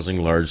than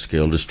causing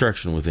large-scale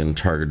destruction within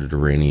targeted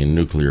Iranian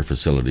nuclear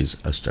facilities,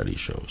 a study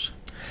shows.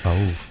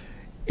 Oh.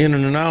 In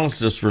an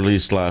analysis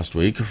released last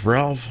week,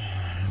 Ralph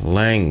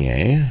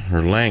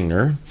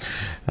Langner,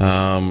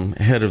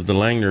 head of the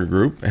Langner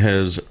Group,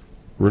 and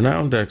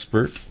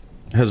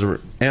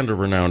a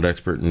renowned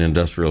expert in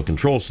industrial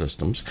control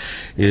systems,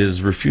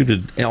 also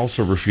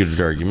refuted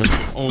argument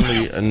that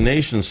only a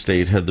nation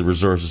state had the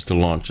resources to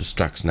launch a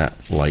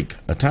Stuxnet-like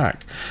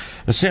attack.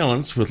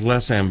 Assailants with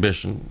less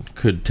ambition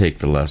could take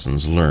the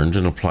lessons learned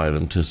and apply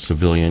them to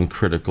civilian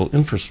critical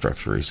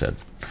infrastructure, he said.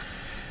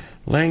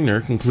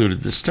 Langner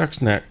concluded that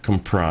Stuxnet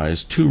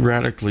comprised two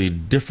radically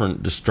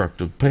different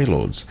destructive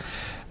payloads.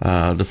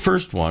 The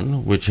first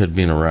one, which had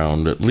been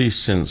around at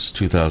least since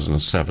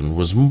 2007,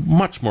 was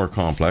much more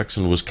complex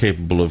and was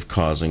capable of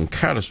causing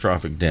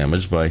catastrophic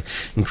damage by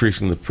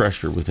increasing the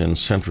pressure within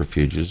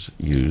centrifuges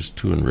used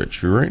to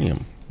enrich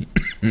uranium.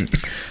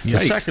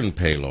 The second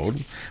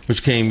payload,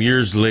 which came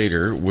years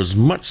later, was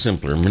much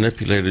simpler,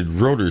 manipulated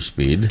rotor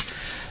speed,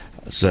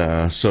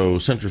 so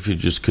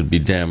centrifuges could be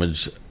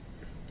damaged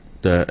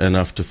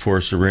enough to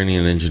force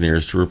Iranian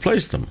engineers to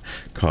replace them,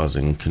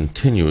 causing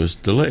continuous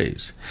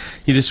delays.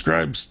 He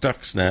describes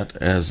Stuxnet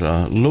as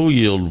a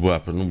low-yield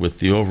weapon with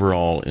the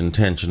overall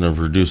intention of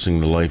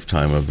reducing the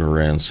lifetime of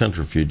Iran's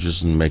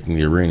centrifuges and making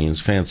the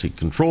Iranians' fancy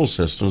control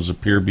systems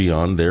appear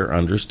beyond their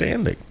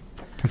understanding.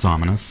 That's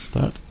ominous.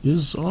 That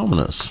is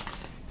ominous.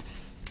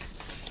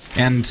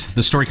 And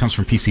the story comes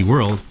from PC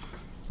World.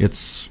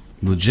 It's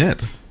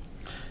legit.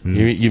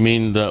 You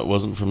mean that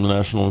wasn't from the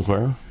National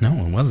Enquirer?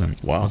 No, it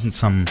wasn't. Wow. It wasn't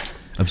some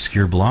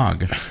obscure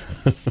blog.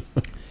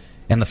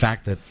 And the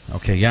fact that,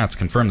 okay, yeah, it's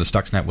confirmed the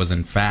Stuxnet was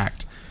in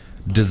fact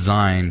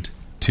designed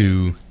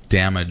to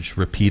damage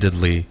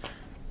repeatedly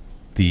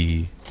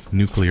the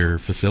nuclear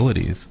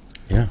facilities.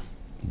 Yeah.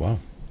 Wow.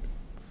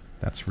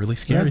 That's really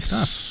scary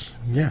stuff.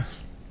 Yeah.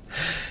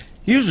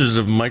 Users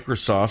of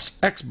Microsoft's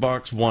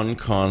Xbox One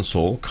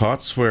console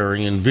caught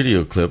swearing in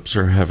video clips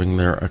are having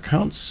their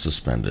accounts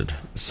suspended.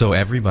 So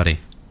everybody.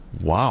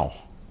 Wow.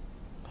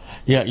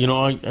 Yeah, you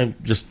know, I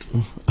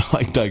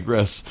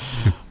digress.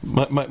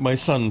 My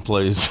son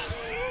plays,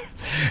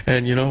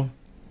 and you know,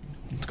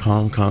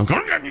 calm,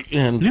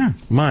 and yeah.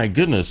 My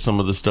goodness, some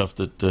of the stuff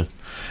that,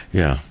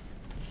 yeah,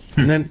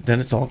 and then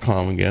it's all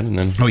calm again, and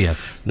then oh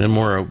yes, then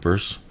more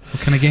outbursts.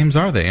 What kind of games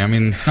are they? I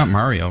mean, it's not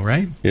Mario,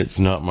 right? It's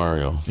not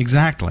Mario.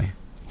 Exactly.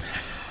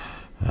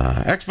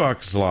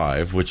 Xbox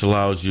Live, which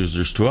allows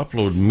users to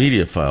upload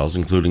media files,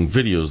 including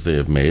videos they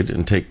have made,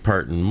 and take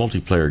part in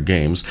multiplayer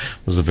games,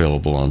 was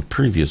available on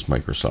previous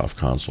Microsoft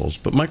consoles.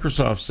 But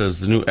Microsoft says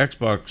the new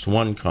Xbox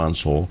One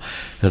console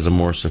has a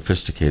more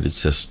sophisticated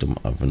system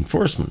of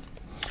enforcement.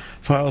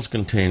 Files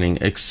containing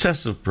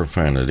excessive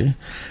profanity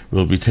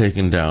will be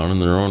taken down,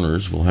 and their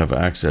owners will have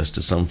access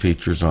to some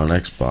features on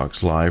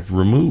Xbox Live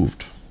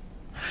removed.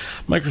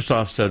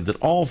 Microsoft said that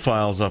all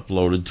files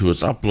uploaded to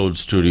its Upload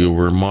Studio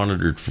were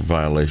monitored for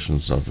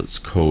violations of its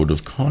code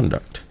of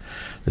conduct.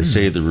 They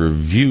say the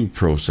review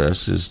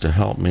process is to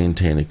help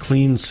maintain a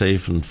clean,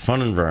 safe, and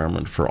fun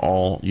environment for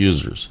all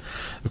users.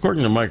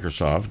 According to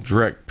Microsoft,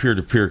 direct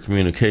peer-to-peer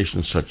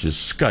communications such as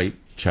Skype,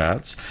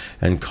 chats,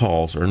 and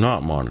calls are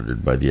not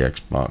monitored by the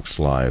Xbox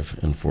Live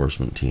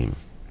enforcement team.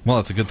 Well,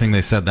 it's a good thing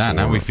they said that.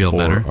 Now we feel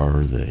better. Or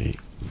are they?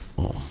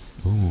 Oh.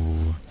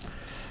 Ooh.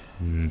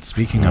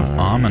 Speaking of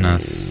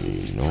ominous,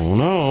 I don't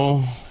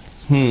know.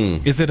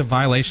 Is it a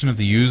violation of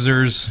the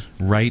user's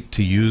right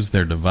to use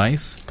their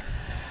device?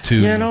 To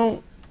I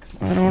don't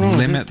know.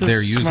 Limit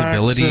their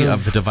usability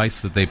of the device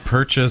that they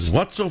purchased?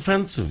 What's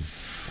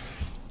offensive?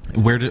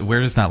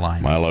 Where is that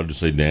line? Am I allowed to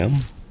say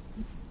damn?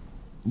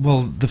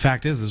 Well, the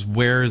fact is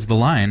where is the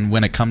line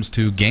when it comes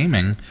to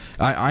gaming?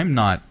 I'm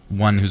not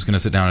one who's going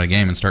to sit down at a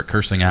game and start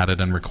cursing at it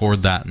and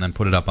record that and then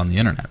put it up on the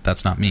internet.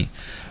 That's not me.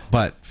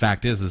 But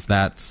fact is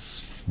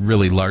that's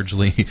really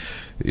largely,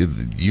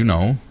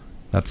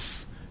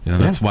 that's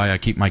why I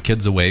keep my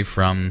kids away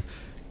from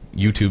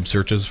YouTube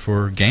searches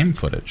for game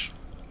footage.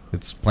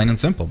 It's plain and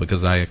simple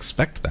because I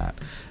expect that.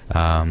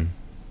 But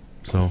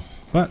who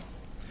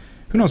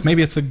knows?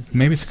 Maybe it's a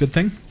good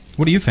thing.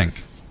 What do you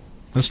think?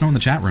 Let us know in the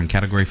chat room.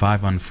 Category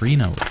 5 on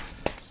Freenode.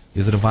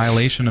 Is it a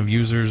violation of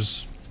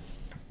users'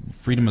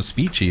 freedom of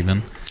speech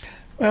even?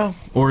 Well,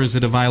 or is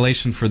it a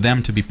violation for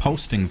them to be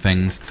posting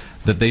things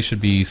that they should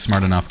be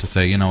smart enough to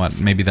say, you know what,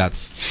 maybe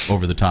that's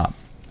over the top?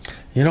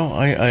 You know,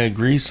 I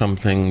agree some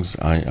things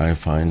I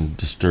find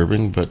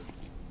disturbing, but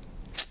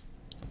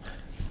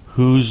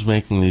who's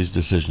making these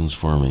decisions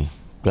for me?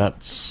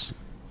 That's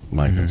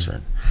my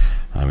concern.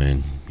 I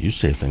mean, you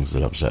say things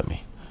that upset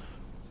me.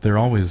 They're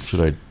always...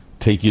 Should I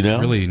take you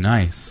down? Really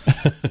nice.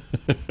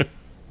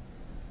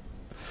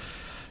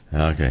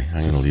 Okay,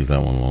 I'm going to leave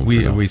that one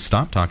alone. We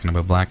stopped talking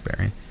about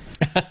BlackBerry.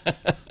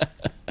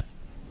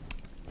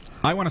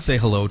 I want to say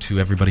hello to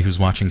everybody who's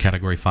watching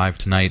Category 5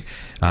 tonight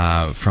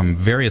from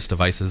various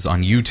devices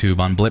on YouTube,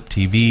 on Blip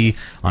TV,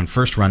 on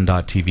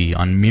FirstRun.tv,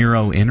 on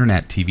Miro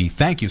Internet TV.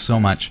 Thank you so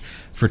much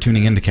for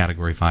tuning into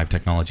Category 5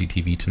 Technology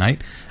TV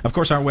tonight. Of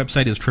course, our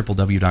website is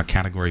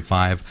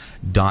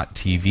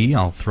www.category5.tv.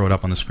 I'll throw it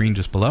up on the screen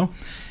just below.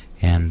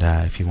 And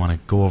if you want to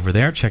go over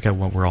there, check out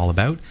what we're all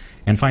about,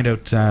 and find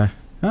out...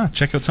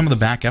 check out some of the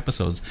back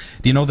episodes.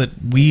 Do you know that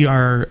we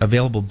are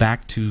available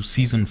back to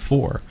Season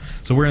 4?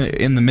 So we're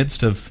in the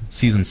midst of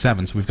Season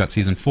 7, so we've got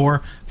Season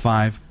 4,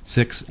 5,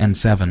 6, and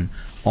 7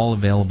 all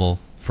available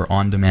for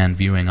on-demand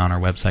viewing on our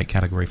website,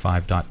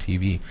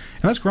 category5.tv. And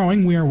that's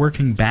growing. We are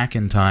working back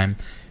in time,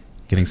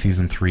 getting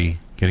Season 3,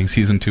 getting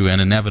Season 2,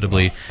 and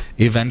inevitably,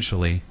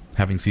 eventually,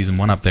 having Season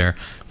 1 up there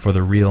for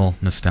the real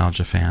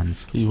nostalgia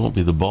fans. You won't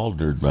be the bald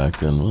nerd back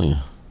then, will you?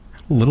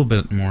 A little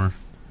bit more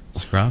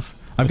scruff.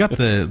 I've got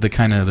the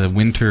kind of the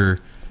winter.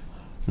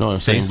 No, I'm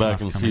saying back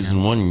in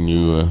Season 1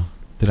 you...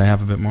 Did I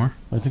have a bit more?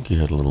 I think you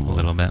had a little more. A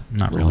little bit.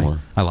 Not really.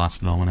 More. I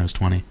lost it all when I was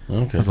 20.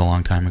 Okay. That was a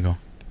long time ago.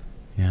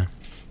 Yeah.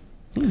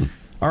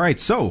 All right,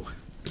 so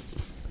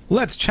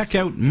let's check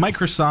out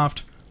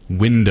Microsoft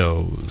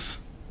Windows.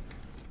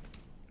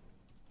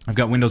 I've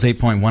got Windows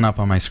 8.1 up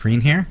on my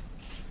screen here.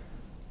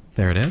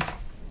 There it is.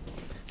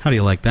 How do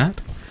you like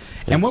that?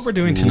 And what we're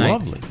doing tonight...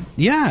 Lovely.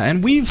 Yeah,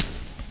 and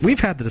we've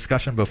had the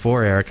discussion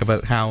before, Eric,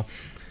 about how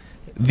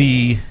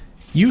the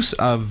use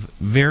of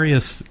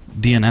various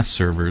DNS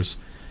servers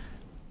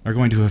are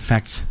going to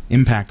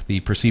impact the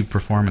perceived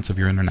performance of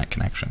your internet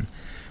connection.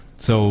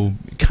 So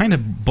it kind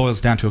of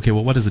boils down to, okay,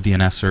 well, what is a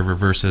DNS server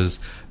versus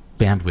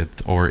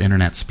bandwidth or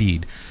internet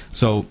speed?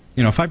 So,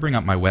 if I bring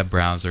up my web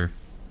browser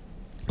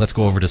let's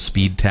go over to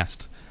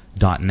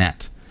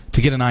speedtest.net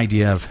to get an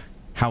idea of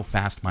how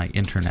fast my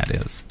internet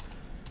is.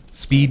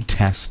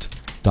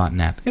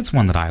 Speedtest.net. It's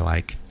one that I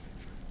like.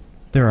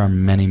 There are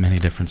many, many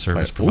different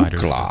service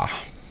providers.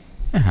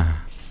 Yeah.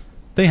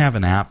 They have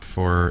an app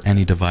for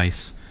any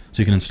device,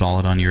 so you can install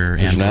it on your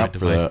Android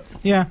device.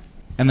 Yeah.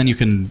 And then you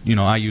can,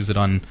 I use it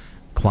on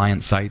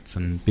client sites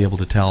and be able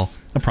to tell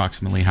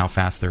approximately how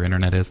fast their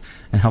internet is,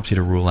 and helps you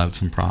to rule out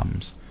some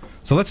problems.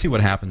 So let's see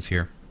what happens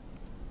here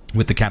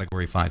with the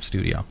Category 5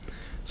 Studio.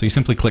 So you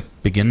simply click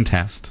Begin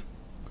Test.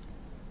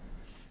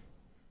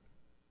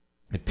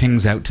 It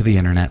pings out to the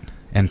internet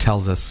and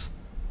tells us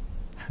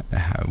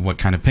what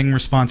kind of ping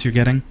response you're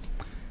getting,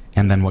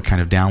 and then what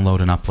kind of download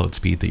and upload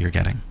speed that you're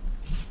getting.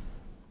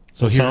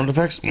 So here, sound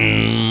effects?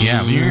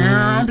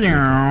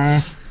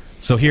 Yeah.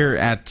 So here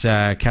at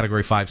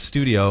Category 5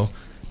 Studio,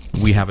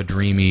 we have a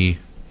dreamy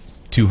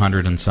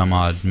 200 and some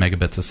odd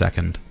megabits a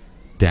second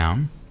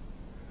down.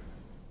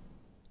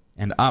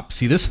 And up.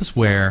 See, this is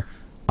where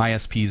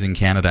ISPs in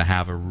Canada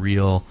have a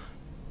real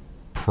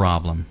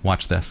problem.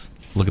 Watch this.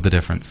 Look at the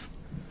difference.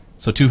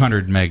 So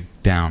 200 meg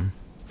down.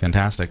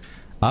 Fantastic.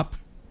 Up.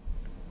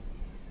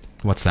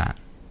 What's that?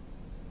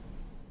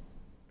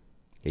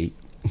 8.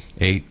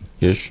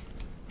 8-ish.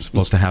 We're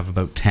supposed to have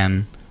about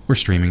 10. We're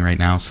streaming right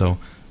now, so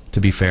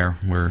to be fair,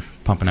 we're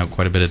pumping out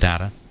quite a bit of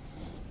data.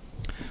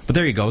 But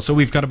there you go. So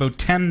we've got about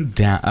 10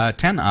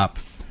 up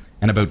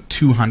and about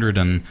 200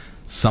 and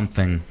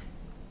something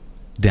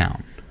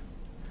down.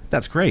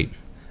 That's great.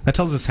 That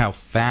tells us how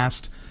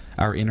fast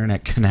our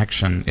internet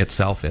connection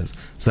itself is.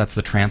 So that's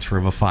the transfer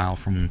of a file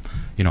from,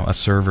 a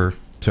server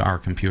to our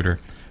computer,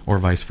 or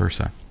vice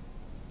versa.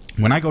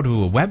 When I go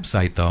to a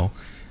website, though,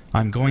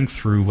 I'm going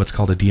through what's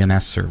called a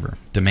DNS server,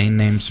 domain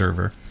name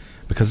server,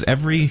 because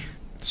every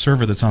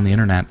server that's on the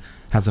internet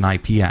has an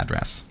IP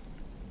address.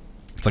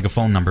 It's like a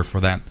phone number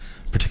for that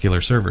particular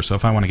server. So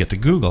if I want to get to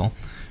Google,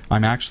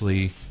 I'm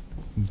actually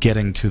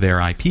getting to their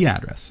IP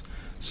address.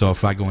 So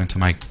if I go into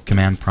my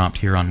command prompt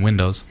here on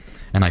Windows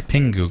and I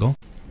ping Google,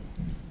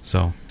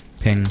 so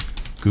ping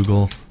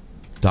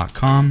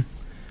google.com,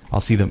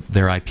 I'll see that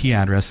their IP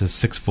address is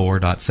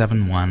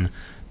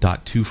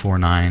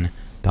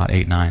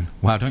 64.71.249.89.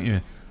 Wow, don't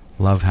you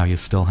love how you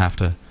still have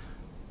to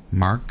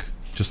mark,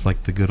 just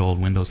like the good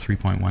old Windows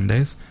 3.1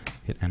 days?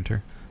 Hit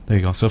enter. There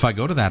you go. So if I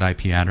go to that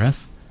IP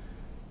address,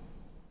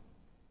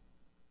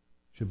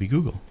 should be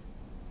Google.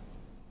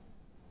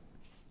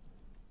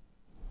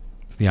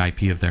 It's the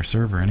IP of their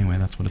server anyway.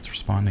 That's what it's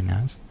responding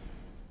as.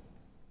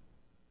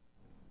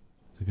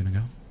 Is it going to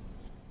go?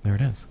 There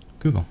it is.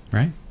 Google,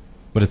 right?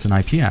 But it's an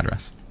IP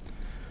address.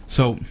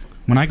 So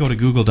when I go to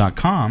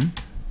google.com,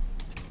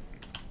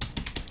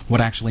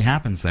 what actually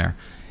happens there?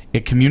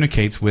 It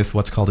communicates with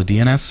what's called a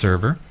DNS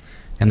server,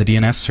 and the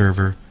DNS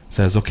server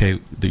says, okay,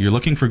 you're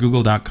looking for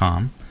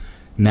google.com.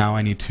 Now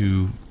I need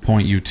to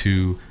point you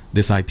to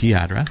this IP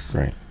address,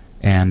 right,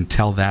 and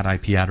tell that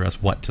IP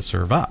address what to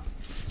serve up.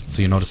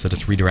 So you notice that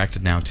it's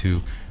redirected now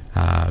to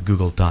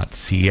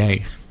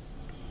google.ca.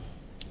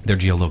 Their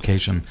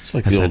geolocation it's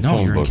like has the said, old no,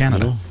 phone you're book, in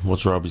Canada.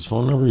 What's Robbie's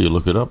phone number? You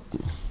look it up.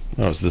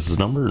 Oh, this is his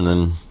number, and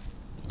then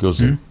it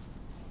goes in.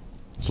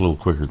 It's a little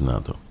quicker than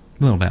that, though.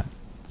 A little bit.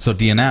 So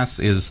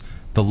DNS is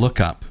the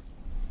lookup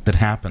that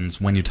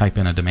happens when you type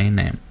in a domain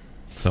name.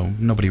 So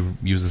nobody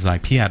uses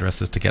IP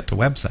addresses to get to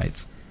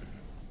websites.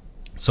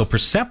 So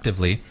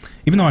perceptively,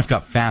 even though I've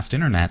got fast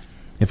internet,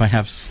 if I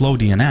have slow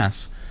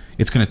DNS,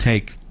 it's going to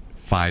take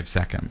 5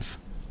 seconds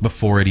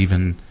before it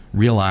even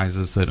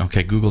realizes that,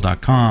 okay,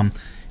 google.com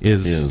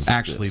is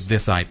actually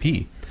this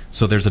IP.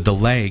 So there's a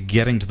delay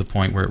getting to the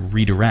point where it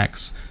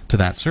redirects to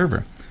that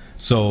server.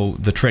 So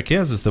the trick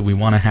is that we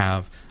want to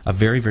have a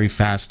very, very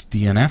fast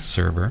DNS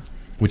server,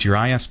 which your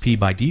ISP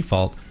by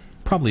default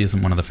probably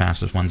isn't one of the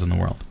fastest ones in the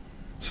world.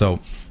 So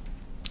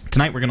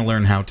tonight we're going to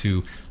learn how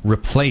to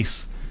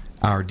replace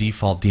our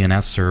default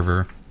DNS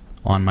server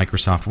on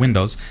Microsoft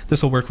Windows.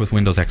 This will work with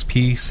Windows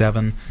XP,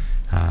 7,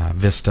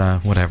 Vista,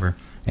 whatever.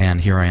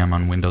 And here I am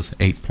on Windows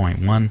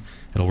 8.1.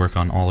 It'll work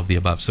on all of the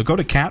above. So go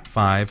to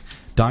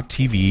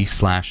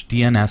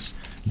cat5.tv/DNS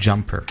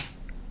Jumper.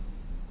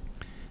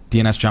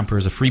 DNS Jumper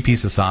is a free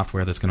piece of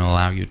software that's going to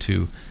allow you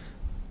to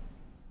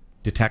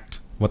detect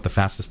what the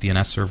fastest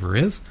DNS server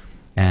is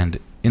and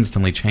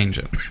instantly change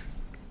it.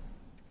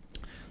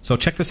 So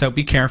check this out.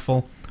 Be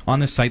careful. On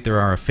this site there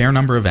are a fair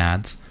number of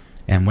ads,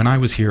 and when I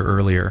was here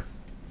earlier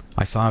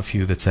I saw a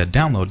few that said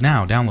download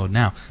now, download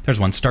now. There's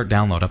one, start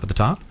download, up at the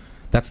top.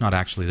 That's not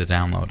actually the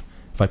download.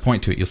 If I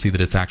point to it, you'll see that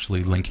it's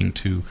actually linking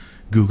to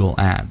Google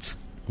Ads.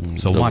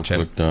 So watch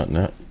it.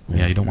 .net.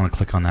 Yeah, you don't want to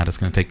click on that. It's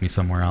going to take me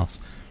somewhere else.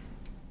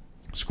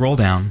 Scroll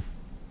down,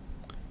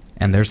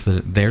 and there's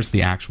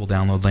the actual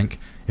download link.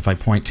 If I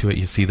point to it,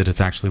 you see that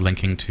it's actually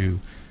linking to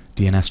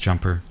DNS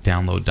Jumper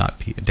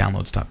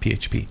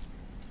downloads.php.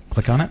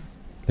 Click on it.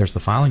 There's the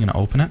file. I'm going to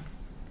open it.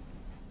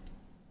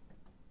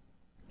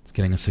 It's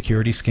getting a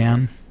security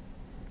scan,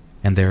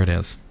 and there it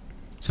is.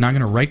 So now I'm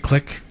going to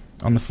right-click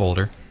on the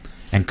folder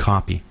and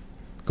copy.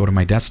 Go to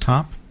my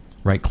desktop,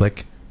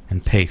 right-click,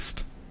 and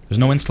paste. There's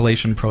no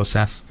installation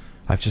process.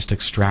 I've just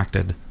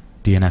extracted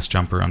DNS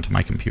Jumper onto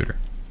my computer.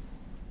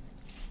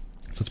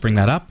 So let's bring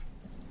that up,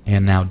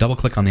 and now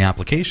double-click on the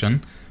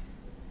application.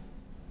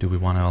 Do we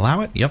want to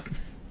allow it? Yep.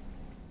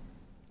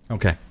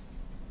 Okay.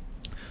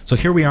 So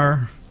here we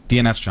are,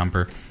 DNS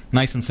Jumper.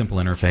 Nice and simple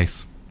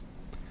interface.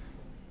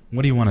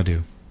 What do you want to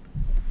do?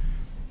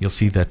 You'll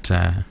see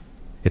that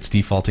it's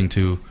defaulting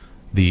to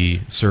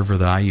the server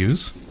that I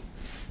use.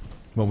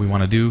 What we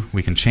want to do,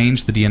 we can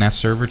change the DNS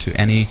server to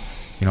any,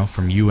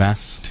 from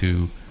US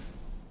to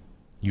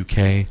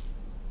UK.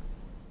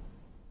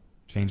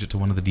 Change it to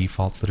one of the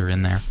defaults that are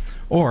in there.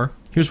 Or,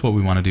 here's what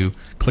we want to do.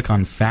 Click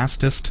on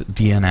Fastest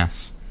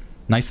DNS.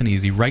 Nice and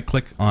easy.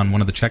 Right-click on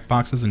one of the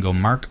checkboxes and go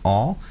Mark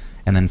All,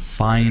 and then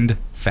find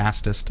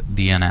Fastest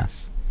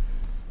DNS.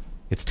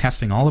 It's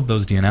testing all of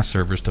those DNS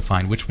servers to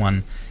find which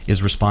one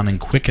is responding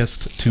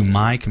quickest to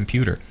my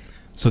computer.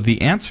 So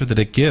the answer that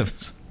it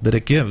gives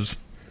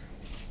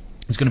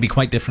is going to be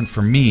quite different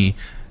for me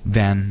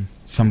than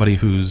somebody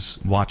who's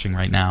watching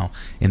right now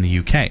in the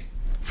UK.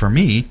 For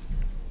me,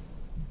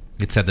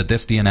 it said that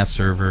this DNS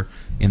server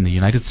in the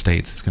United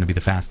States is going to be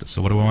the fastest.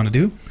 So what do I want to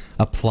do?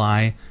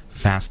 Apply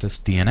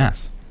Fastest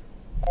DNS.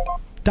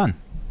 Done.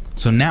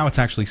 So now it's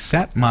actually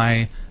set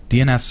my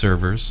DNS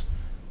servers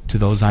to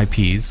those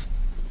IPs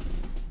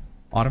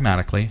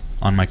automatically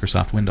on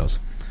Microsoft Windows.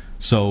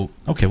 So,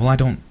 okay, well, I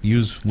don't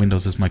use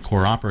Windows as my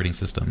core operating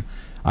system.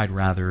 I'd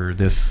rather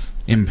this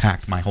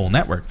impact my whole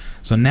network.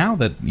 So now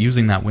that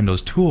using that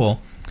Windows tool,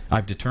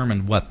 I've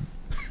determined what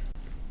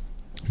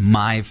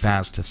my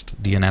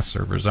fastest DNS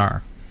servers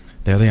are.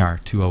 There they are,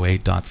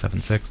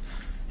 208.76.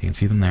 You can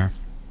see them there.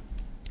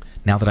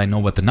 Now that I know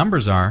what the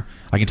numbers are,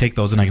 I can take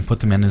those and I can put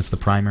them in as the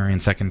primary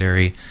and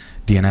secondary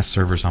DNS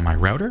servers on my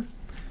router.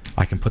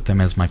 I can put them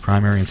as my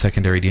primary and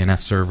secondary DNS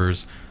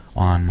servers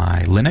on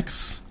my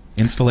Linux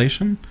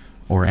installation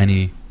or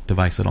any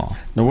device at all.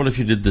 Now, what if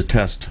you did the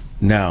test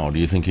now? Do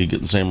you think you'd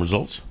get the same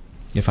results?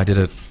 If I did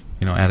it,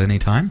 at any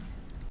time?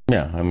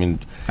 Yeah, I mean,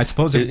 I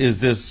suppose is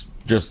this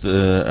just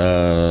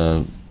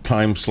a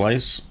time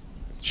slice?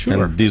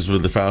 Sure. And these were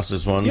the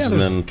fastest ones, yeah, and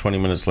then 20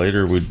 minutes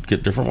later we'd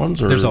get different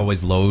ones? Or? There's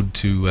always load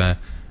to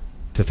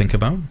think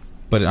about,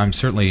 but I'm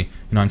certainly,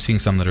 I'm seeing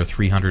some that are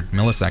 300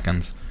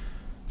 milliseconds.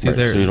 See, right,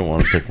 so you don't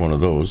want to pick one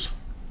of those.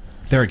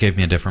 There it gave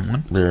me a different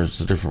one.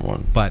 There's a different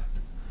one. But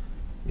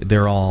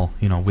they're all,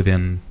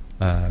 within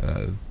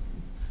a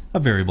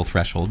variable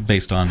threshold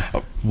based on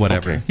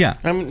whatever. Okay. Yeah.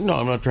 I'm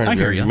not trying to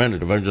be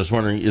argumentative. I'm just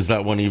wondering, is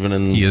that one even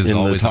in, he is in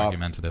always the top,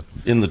 argumentative.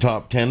 In the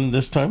top 10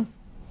 this time?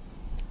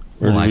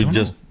 Or Well, did I we don't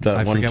just know. that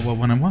I one forget what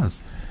one it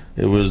was.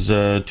 It was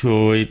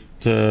 208.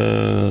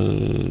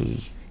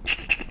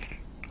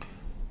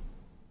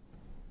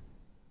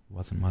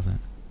 Was it?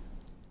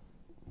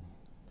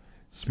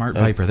 Smart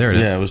Viper. There it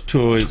is. Yeah, it was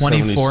 208.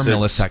 24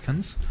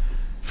 milliseconds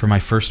for my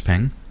first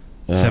ping.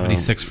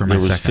 76 for my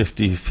second. There was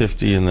 50,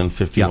 50, and then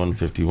 51, Yep.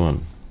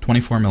 51.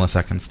 24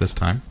 milliseconds this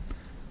time.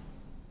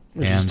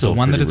 Which is And still the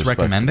one that pretty it's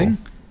recommending,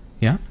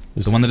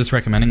 the one that it's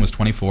recommending was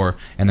 24,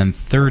 and then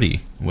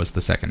 30 was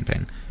the second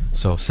ping.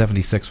 So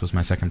 76 was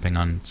my second ping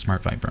on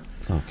Smart Viper.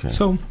 Okay.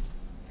 So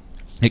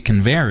it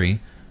can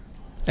vary,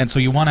 and so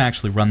you want to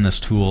actually run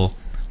this tool,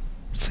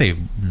 say,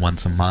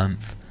 once a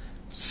month,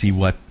 see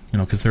what,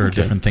 because there are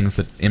different things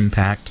that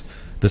impact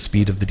the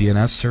speed of the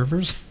DNS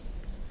servers.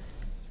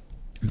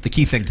 But the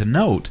key thing to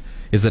note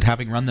is that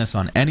having run this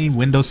on any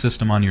Windows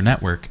system on your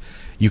network,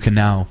 you can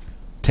now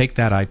take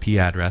that IP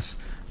address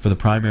for the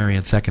primary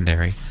and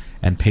secondary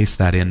and paste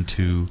that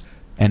into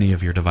any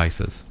of your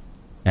devices.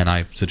 And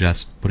I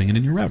suggest putting it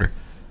in your router.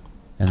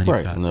 And then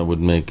Right, and that would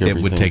make everything...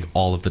 It would take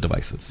all of the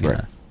devices. Right.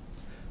 Yeah.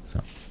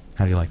 So,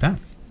 how do you like that?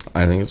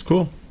 I think it's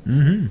cool.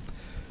 Mm-hmm.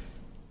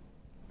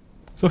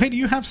 So, hey, do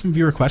you have some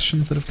viewer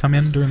questions that have come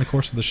in during the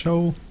course of the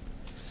show?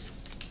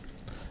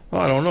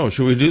 Well, I don't know.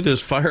 Should we do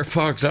this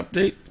Firefox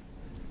update?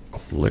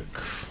 Click.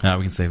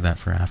 We can save that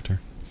for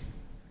after.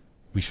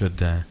 We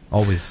should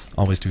always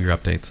do your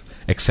updates,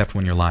 except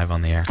when you're live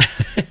on the air.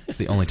 It's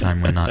the only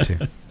time when not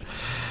to.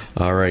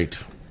 All right.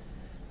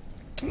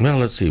 Well,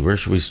 let's see. Where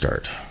should we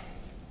start?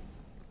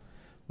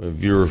 A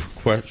viewer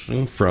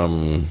question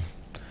from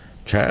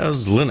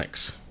Chaz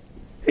Linux.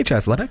 Hey,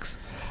 Chaz Linux.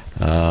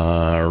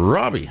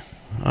 Robbie,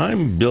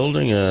 I'm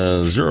building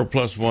a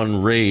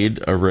 0+1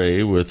 RAID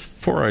array with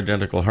 4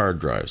 identical hard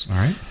drives. All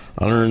right.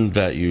 I learned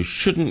that you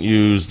shouldn't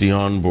use the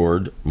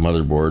onboard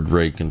motherboard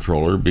RAID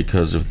controller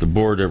because if the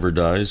board ever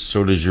dies,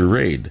 so does your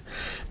RAID.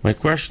 My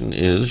question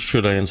is,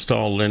 should I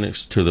install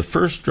Linux to the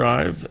first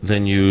drive,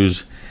 then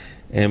use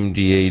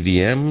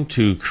MDADM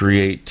to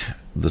create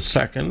the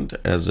second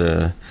as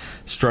a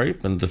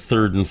stripe and the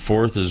third and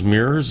fourth as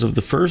mirrors of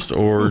the first,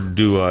 or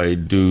do I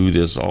do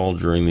this all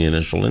during the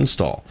initial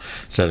install,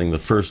 setting the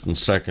first and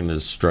second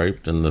as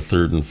striped and the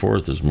third and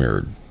fourth as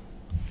mirrored?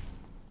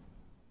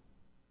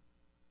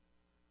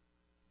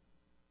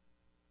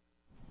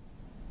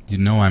 You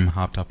know I'm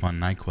hopped up on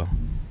NyQuil.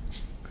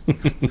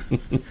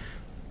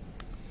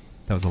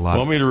 That was a lot.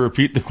 Want me to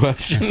repeat the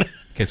question?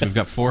 Okay, so we've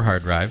got 4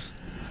 hard drives.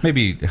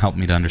 Maybe help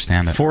me to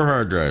understand it. 4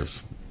 hard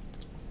drives.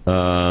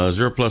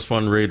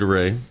 0+1 RAID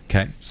array.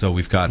 Okay, so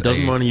we've got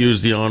Doesn't want to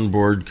use the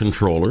onboard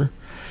controller.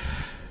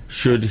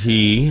 Should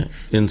he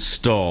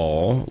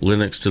install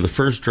Linux to the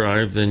first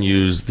drive, then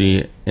use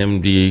the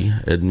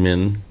MD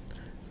admin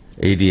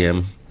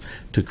ADM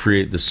to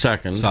create the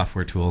second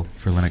software tool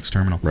for Linux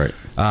terminal. Right.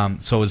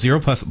 So a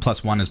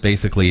 0+1 is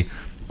basically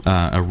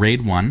a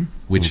RAID 1,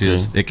 which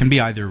is, it can be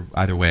either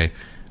way.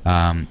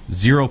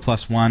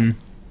 0+1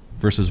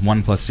 versus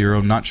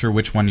 1+0. Not sure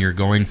which one you're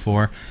going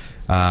for.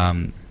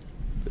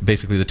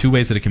 Basically, the two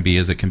ways that it can be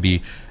is it can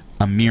be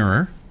a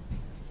mirror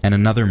and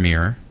another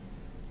mirror,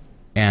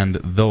 and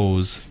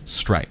those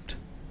striped.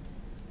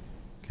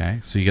 Okay,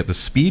 so you get the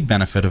speed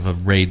benefit of a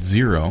RAID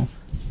 0,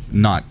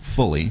 not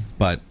fully,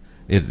 but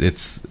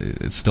it's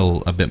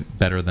still a bit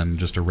better than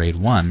just a RAID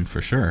 1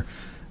 for sure,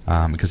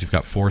 because you've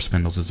got 4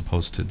 spindles as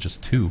opposed to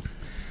just 2.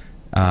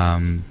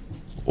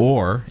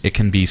 Or it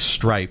can be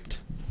striped,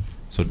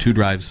 so 2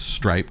 drives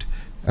striped,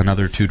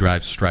 another 2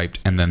 drives striped,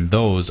 and then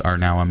those are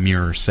now a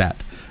mirror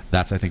set.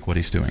 That's, I think, what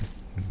he's doing.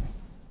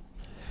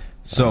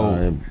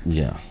 So,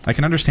 yeah, I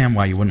can understand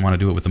why you wouldn't want to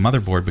do it with the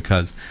motherboard,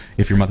 because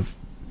if your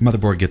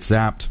motherboard gets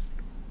zapped,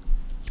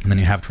 and then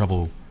you have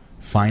trouble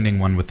finding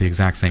one with the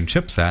exact same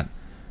chipset,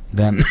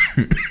 then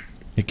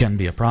it can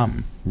be a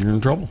problem. You're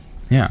in trouble.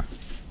 Yeah.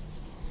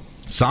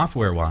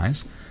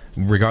 Software-wise,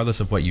 regardless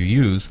of what you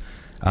use,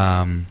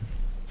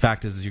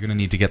 fact is you're going to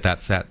need to get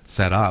that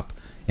set up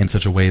in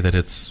such a way that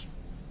it's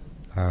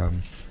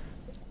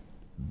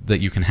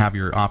that you can have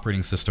your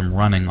operating system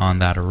running on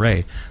that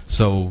array.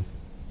 So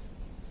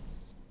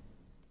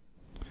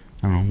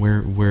I don't know,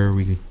 where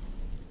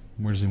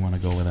does he want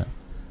to go with it?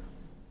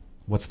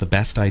 What's the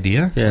best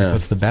idea? Yeah.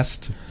 What's the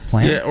best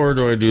plan? Yeah, or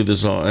do I do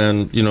this all,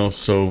 and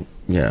so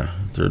yeah,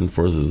 3rd and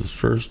 4th is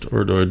first,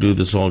 or do I do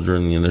this all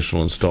during the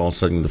initial install,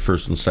 setting the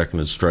 1st and 2nd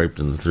is striped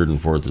and the 3rd and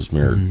 4th is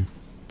mirrored?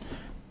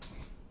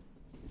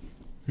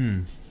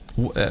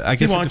 I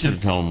guess I want you to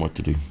tell him what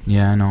to do.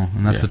 Yeah, I know,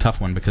 and that's a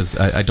tough one, because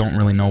I don't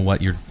really know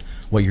what you're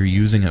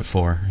using it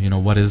for. You know,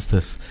 what is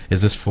this?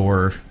 Is this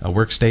for a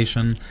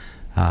workstation?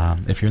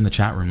 If you're in the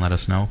chat room, let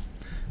us know.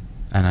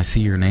 And I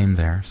see your name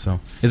there.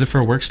 So, is it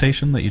for a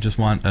workstation that you just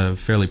want a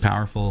fairly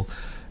powerful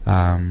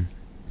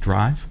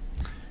drive?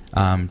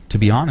 To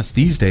be honest,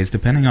 these days,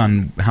 depending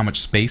on how much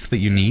space that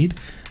you need,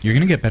 you're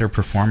going to get better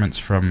performance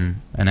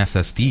from an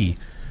SSD,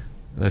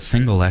 a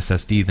single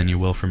SSD, than you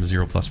will from a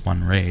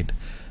 0+1 RAID.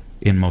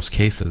 In most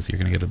cases, you're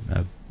going to get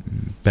a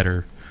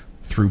better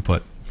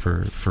throughput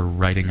for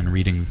writing and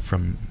reading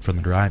from the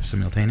drive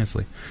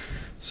simultaneously.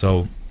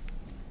 So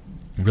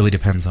it really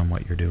depends on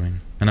what you're doing.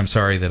 And I'm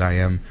sorry that I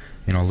am,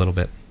 a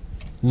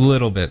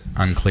little bit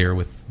unclear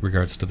with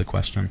regards to the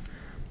question.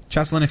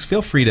 Chas Linux,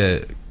 feel free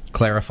to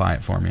clarify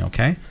it for me,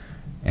 okay?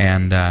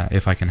 And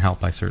if I can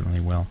help, I certainly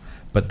will.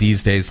 But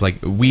these days, like,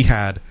 we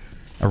had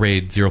a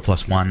RAID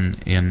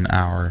 0+1 in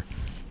our,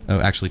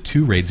 actually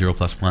 2 RAID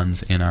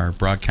 0+1s in our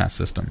broadcast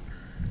system.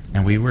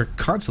 And we were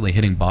constantly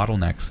hitting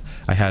bottlenecks.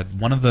 I had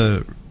one of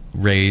the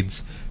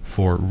RAIDs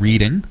for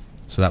reading,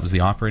 so that was the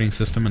operating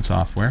system and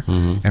software,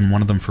 and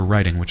one of them for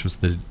writing, which was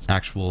the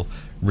actual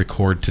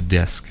record to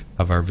disk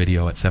of our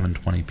video at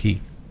 720p.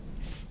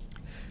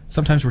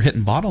 Sometimes we're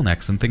hitting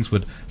bottlenecks, and things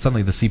would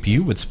suddenly, the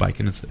CPU would spike,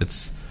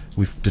 and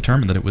we've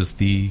determined that it was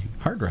the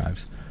hard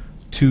drives,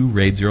 2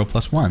 RAID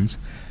 0+1s,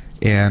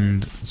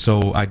 and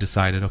so I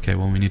decided, okay,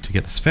 well, we need to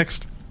get this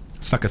fixed.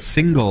 Stuck a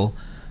single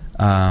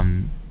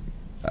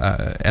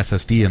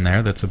SSD in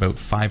there that's about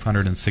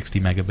 560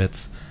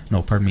 megabytes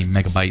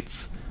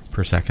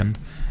per second,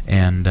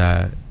 and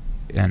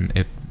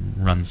it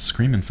runs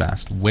screaming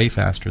fast, way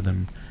faster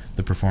than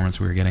the performance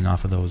we were getting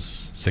off of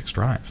those 6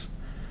 drives.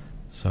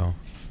 So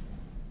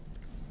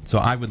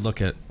I would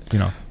look at,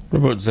 What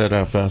about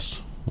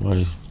ZFS?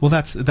 Well,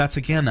 that's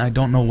again, I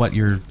don't know what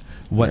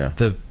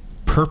the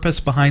purpose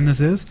behind this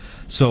is.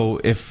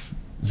 So if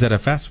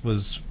ZFS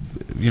was,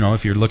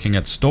 if you're looking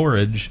at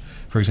storage,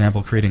 for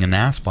example, creating a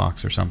NAS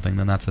box or something,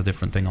 then that's a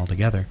different thing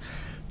altogether.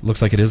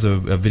 Looks like it is a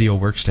video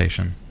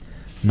workstation,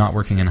 not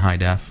working in high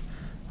def.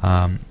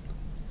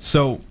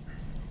 So,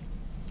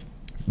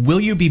 will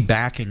you be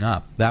backing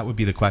up? That would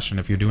be the question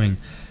if you're doing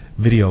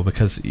video,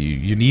 because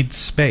you need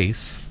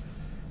space.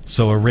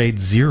 So a RAID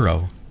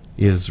 0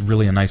 is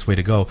really a nice way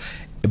to go,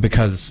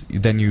 because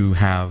then you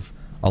have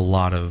a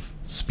lot of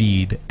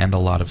speed and a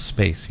lot of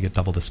space. You get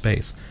double the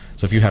space.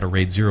 So if you had a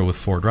RAID 0 with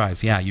 4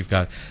 drives, yeah, you've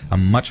got a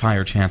much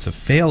higher chance of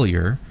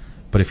failure,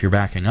 but if you're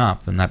backing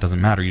up, then that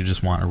doesn't matter. You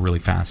just want a really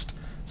fast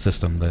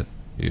system that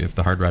if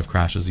the hard drive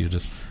crashes, you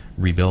just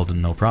rebuild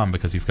and no problem,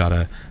 because you've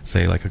got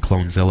say, like a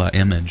Clonezilla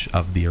image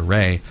of the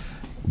array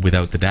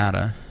without the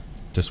data,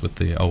 just with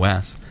the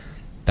OS.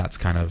 That's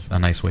kind of a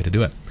nice way to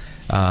do it.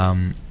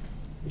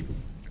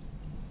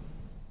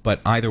 But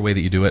either way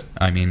that you do it,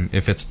 I mean,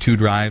 if it's 2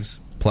 drives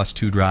plus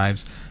 2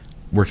 drives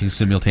working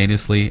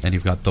simultaneously, and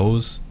you've got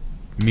those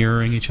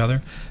mirroring each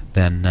other,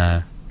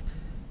 then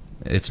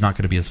it's not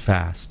going to be as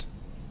fast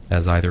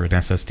as either an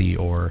SSD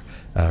or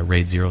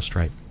RAID 0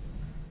 stripe.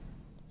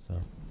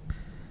 So,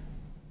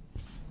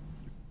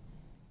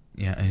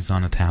 Yeah, he's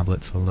on a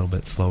tablet, so a little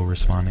bit slow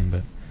responding,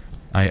 but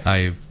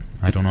I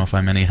don't know if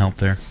I'm any help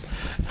there.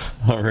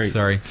 All right.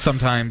 Sorry.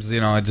 Sometimes,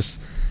 I just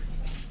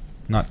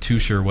not too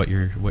sure what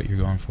you're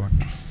going for.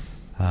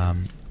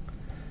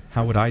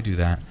 How would I do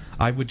that?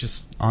 I would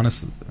just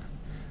honestly,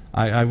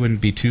 I wouldn't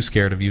be too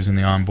scared of using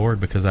the onboard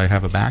because I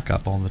have a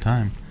backup all the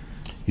time.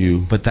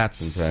 But that's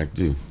in fact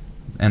do.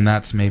 And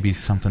that's maybe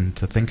something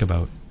to think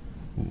about.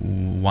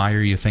 Why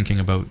are you thinking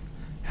about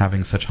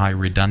having such high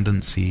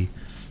redundancy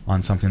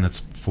on something that's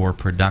for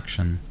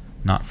production,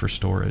 not for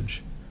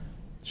storage?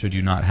 Should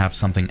you not have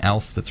something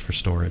else that's for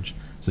storage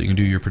so that you can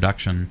do your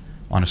production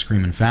on a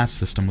screaming fast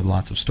system with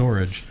lots of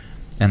storage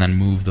and then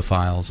move the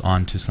files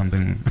onto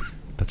something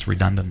that's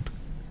redundant?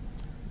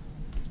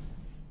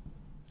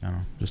 I don't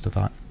know, just a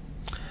thought.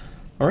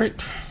 All right.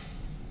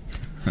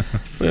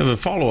 We have a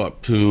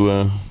follow-up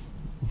to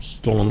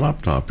stolen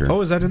laptop here.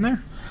 Oh, is that in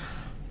there?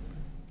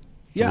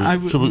 Yeah,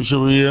 should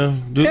we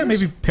do this?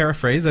 Maybe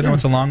paraphrase. I know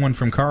it's a long one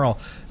from Carl.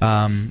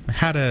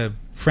 Had a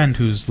friend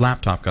whose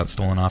laptop got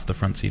stolen off the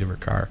front seat of her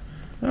car.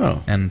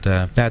 Oh. And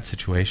bad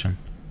situation.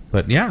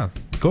 But yeah,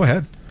 go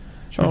ahead.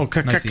 Sure.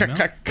 Oh, nice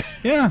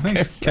yeah,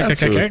 thanks.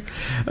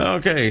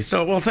 Okay,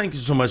 so, well, thank you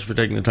so much for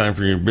taking the time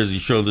for your busy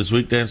show this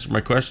week to answer my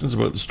questions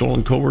about the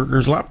stolen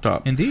coworker's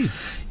laptop. Indeed.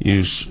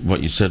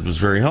 What you said was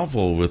very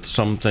helpful with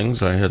some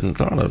things I hadn't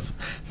thought of.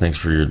 Thanks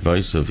for your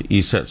advice of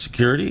ESET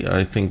security.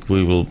 I think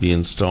we will be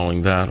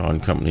installing that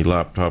on company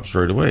laptops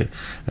right away.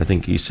 I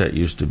think ESET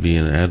used to be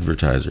an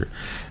advertiser.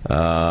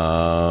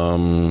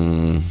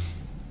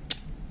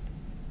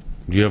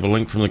 Do you have a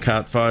link from the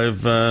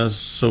Cat5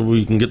 so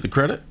we can get the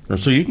credit? Or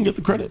so you can get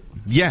the credit?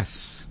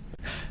 Yes.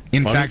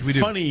 In fact, we do.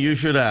 Funny you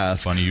should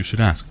ask. Funny you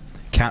should ask.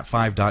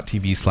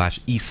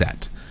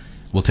 cat5.tv/ESET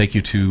will take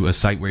you to a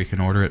site where you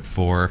can order it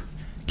for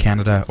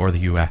Canada or the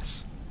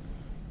US.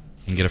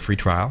 You can get a free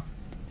trial.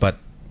 But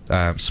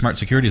Smart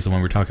Security is the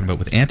one we're talking about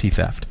with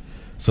anti-theft.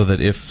 So that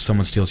if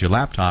someone steals your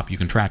laptop, you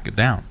can track it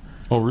down.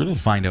 Oh, really?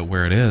 Find out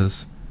where it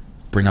is.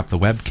 Bring up the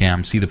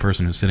webcam. See the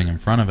person who's sitting in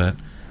front of it.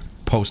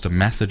 Post a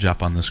message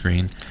up on the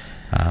screen.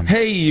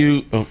 Hey,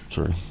 you... Oh,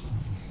 sorry.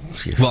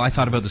 Well, I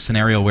thought about the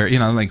scenario where,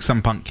 like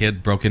some punk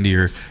kid broke into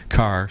your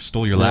car,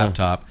 stole your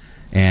laptop,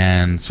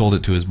 and sold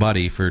it to his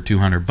buddy for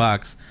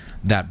 $200.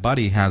 That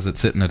buddy has it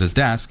sitting at his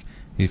desk.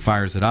 He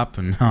fires it up,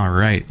 and all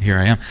right, here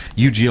I am.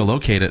 You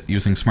geolocate it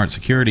using Smart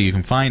Security. You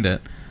can find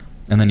it,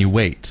 and then you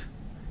wait.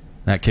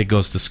 That kid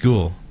goes to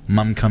school.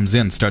 Mom comes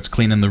in, starts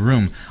cleaning the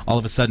room. All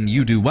of a sudden,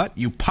 you do what?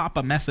 You pop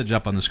a message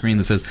up on the screen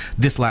that says,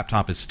 this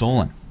laptop is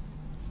stolen.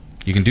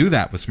 You can do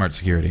that with Smart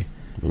Security.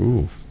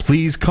 Ooh.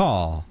 Please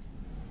call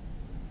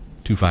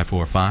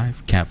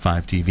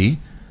 2545-CAT5TV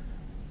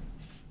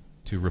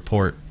to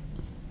report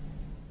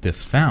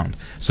this found.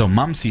 So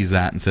Mom sees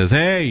that and says,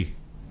 hey,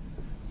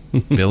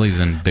 Billy's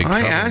in big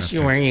trouble. I asked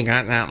you where you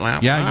got that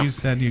laptop. Yeah, you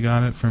said you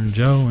got it from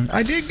Joe. And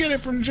I did get it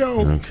from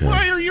Joe. Okay.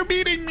 Why are you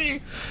beating me?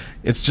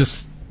 It's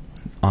just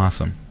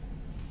awesome.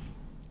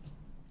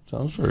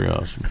 Sounds very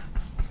awesome.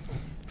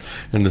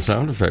 And the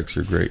sound effects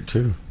are great,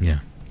 too. Yeah.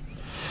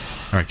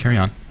 All right, carry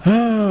on.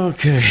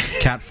 Okay.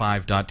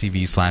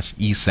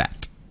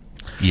 cat5.tv/ESET.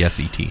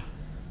 ESET.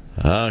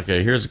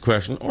 Okay, here's a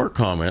question or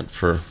comment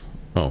for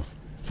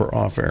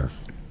off-air.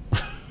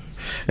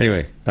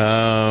 Anyway,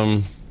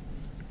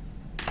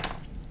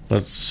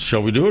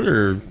 shall we do it,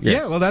 or... Yes.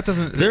 Yeah, well, that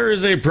doesn't... There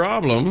is a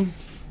problem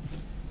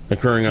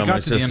occurring on my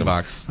system.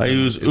 Inbox. I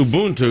use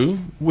Ubuntu.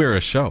 We're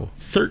a show.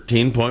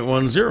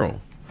 13.10.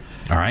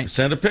 All right.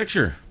 Send a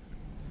picture.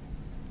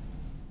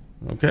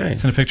 Okay.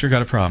 Send a picture,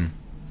 got a problem.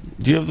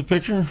 Do you have the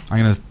picture?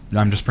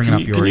 I'm just bringing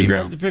up your email. Can you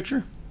grab the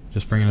picture?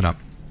 Just bringing it up.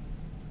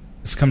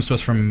 This comes to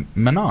us from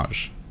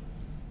Manoj.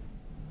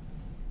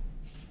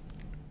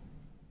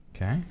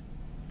 Okay.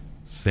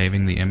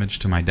 Saving the image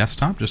to my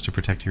desktop just to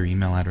protect your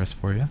email address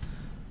for you.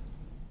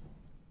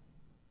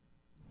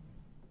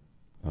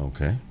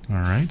 Okay. All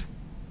right.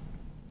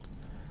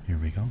 Here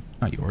we go.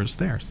 Not yours,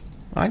 theirs.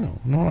 I know.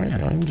 No, I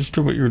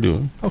understood what you were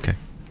doing. Okay.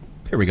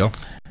 Here we go.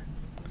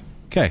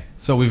 Okay,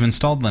 so we've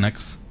installed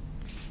Linux,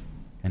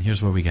 and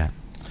here's what we get.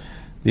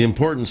 The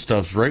important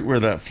stuff's right where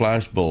that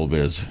flash bulb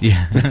is.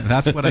 Yeah,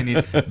 that's what I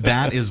need.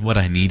 That is what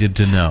I needed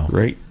to know.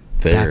 Right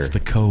there. That's the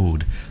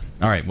code.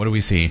 All right, what do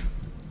we see?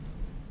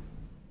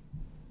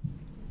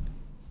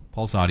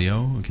 Pulse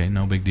audio. Okay,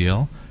 no big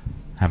deal.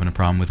 Having a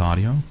problem with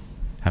audio.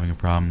 Having a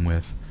problem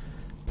with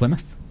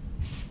Plymouth.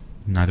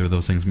 Neither of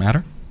those things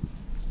matter.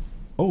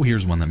 Oh,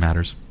 here's one that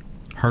matters.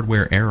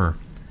 Hardware error.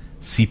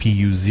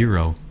 CPU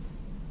 0.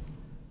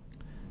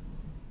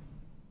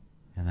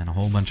 And then a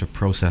whole bunch of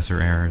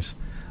processor errors.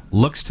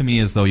 Looks to me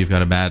as though you've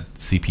got a bad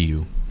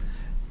CPU.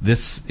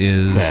 This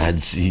is... Bad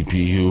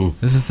CPU.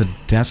 This is a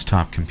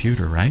desktop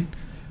computer, right?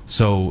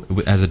 So,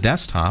 as a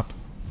desktop,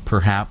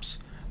 perhaps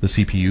the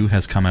CPU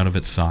has come out of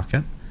its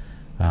socket,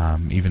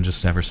 even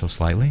just ever so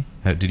slightly.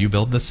 Did you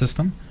build this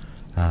system?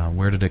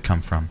 Where did it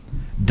come from?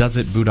 Does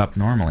it boot up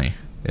normally?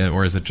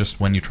 Or is it just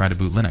when you try to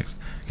boot Linux?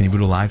 Can you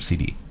boot a live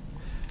CD?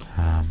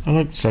 I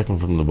like the second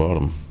from the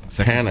bottom.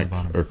 Panic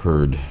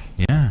occurred.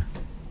 Yeah.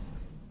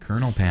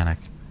 Kernel panic.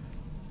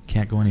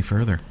 Can't go any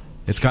further.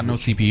 It's got no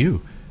CPU.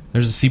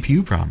 There's a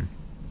CPU problem.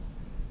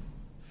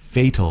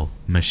 Fatal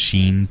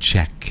machine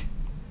check.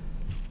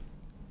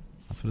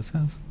 That's what it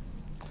says.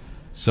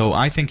 So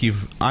I think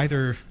you've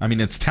either... I mean,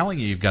 it's telling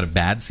you you've got a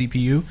bad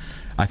CPU.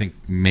 I think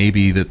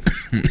maybe that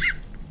the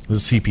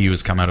CPU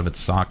has come out of its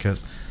socket.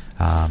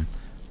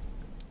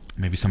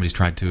 Maybe somebody's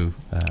tried to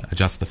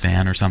adjust the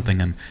fan or something,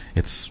 and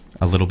it's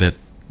a little bit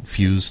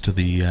fused to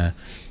the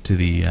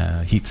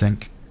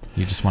heatsink.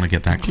 You just want to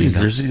get that cleaned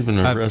up. There's even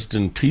a rest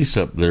in peace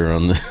up there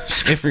on the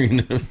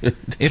screen.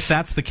 If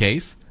that's the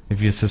case,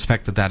 if you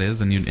suspect that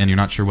is, and you're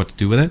not sure what to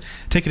do with it,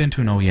 take it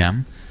into an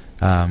OEM,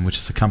 which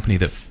is a company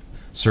that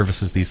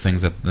services these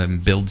things,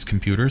 that builds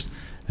computers.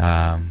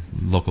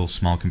 Local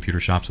small computer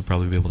shops will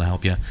probably be able to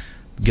help you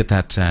get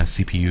that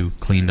CPU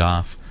cleaned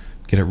off,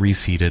 get it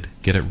reseated,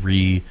 get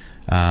it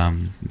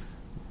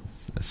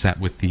set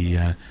with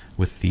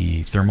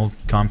the thermal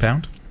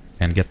compound,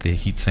 and get the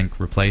heatsink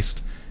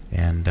replaced,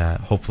 and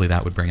hopefully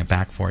that would bring it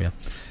back for you.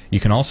 You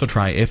can also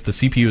try, if the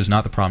CPU is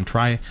not the problem,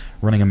 try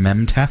running a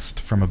mem test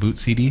from a boot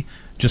CD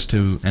just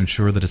to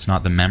ensure that it's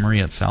not the memory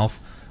itself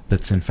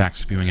that's in fact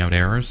spewing out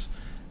errors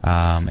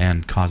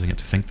and causing it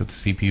to think that the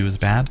CPU is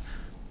bad.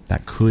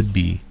 That could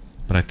be,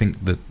 but I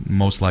think that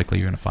most likely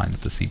you're going to find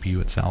that the CPU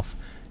itself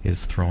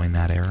is throwing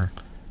that error.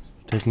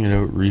 Taking it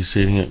out,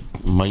 reseating it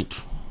might.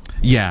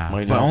 Yeah,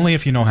 might but help. only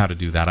if you know how to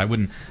do that. I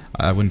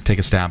wouldn't take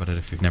a stab at it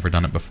if you've never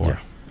done it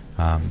before,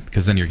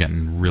 because then you're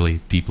getting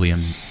really deeply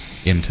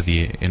into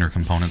the inner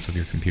components of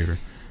your computer,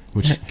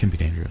 which can be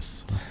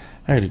dangerous. So.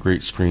 I had a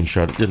great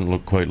screenshot. It didn't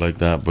look quite like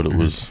that, but it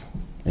was,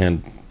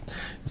 and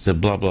it said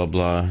blah blah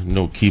blah.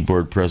 No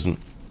keyboard present.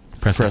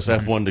 Press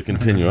F1 to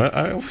continue.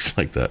 I always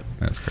like that.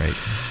 That's great.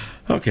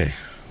 Okay,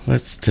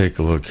 let's take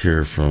a look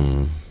here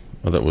from...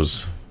 Oh, that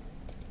was...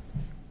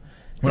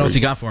 What else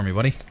you got for me,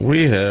 buddy?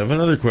 We have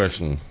another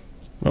question.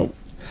 Well,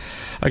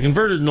 I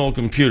converted an old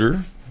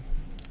computer,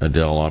 a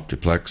Dell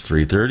Optiplex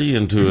 330,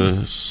 into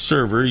a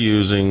server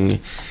using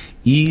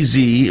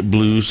EZ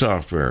Blue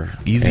software.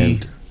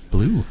 EZ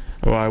Blue?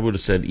 Well, I would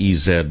have said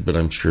EZ, but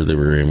I'm sure they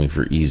were aiming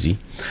for easy.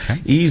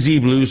 Okay. EZ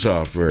Blue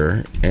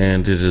software,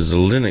 and it is a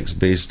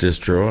Linux-based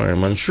distro I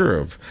am unsure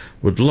of.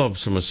 Would love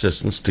some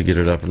assistance to get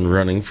it up and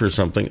running for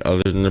something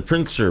other than a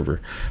print server.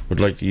 Would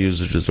like to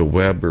use it as a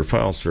web or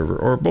file server,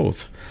 or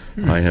both.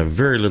 I have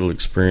very little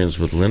experience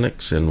with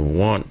Linux and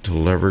want to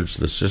leverage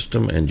the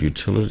system and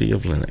utility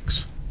of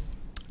Linux.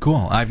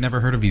 Cool. I've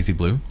never heard of EZ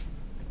Blue,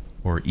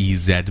 or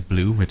EZ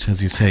Blue, which,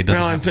 as you say,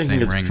 doesn't have the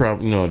same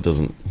ring. No, it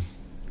doesn't.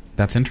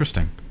 That's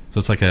interesting. So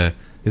it's like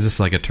is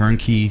this like a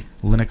turnkey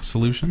Linux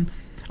solution?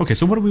 Okay,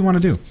 so what do we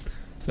want to do?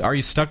 Are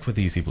you stuck with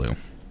EZ Blue?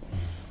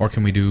 Or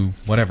can we do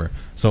whatever?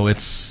 So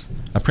it's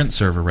a print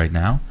server right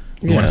now.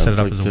 You want to set it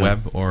up as a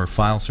web or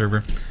file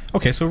server.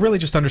 Okay, so really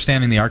just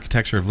understanding the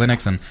architecture of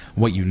Linux and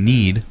what you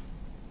need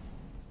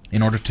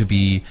in order to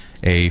be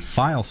a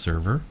file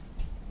server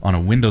on a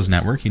Windows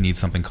network. You need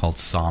something called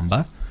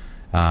Samba.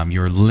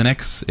 Your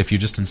Linux, if you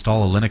just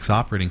install a Linux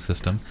operating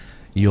system,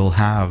 you'll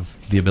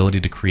have the ability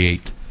to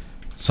create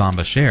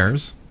Samba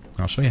shares.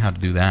 I'll show you how to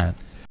do that.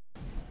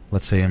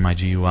 Let's say in my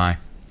GUI,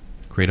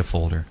 create a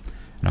folder,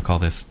 and I'll call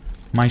this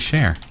My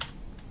Share.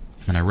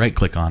 And I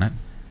right-click on it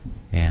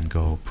and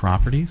go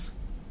Properties.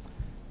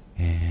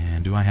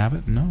 And do I have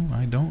it? No,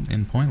 I don't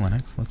in Point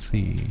Linux. Let's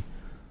see.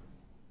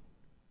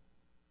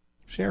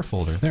 Share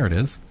folder. There it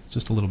is. It's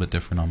just a little bit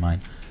different on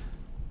mine.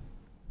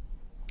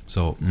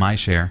 So My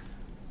Share,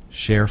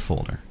 Share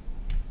folder.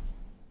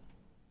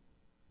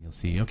 You'll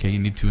see, okay, you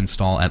need to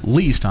install at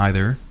least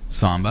either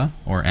Samba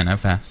or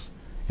NFS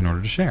in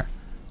order to share.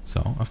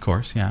 So, of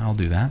course, yeah, I'll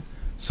do that.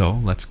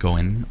 So, let's go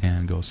in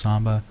and go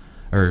Samba,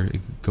 or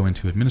go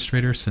into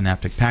Administrator,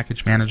 Synaptic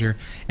Package Manager,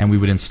 and we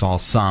would install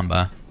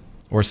Samba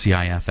or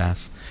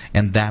CIFS,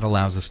 and that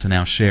allows us to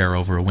now share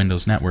over a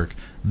Windows network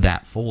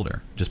that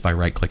folder just by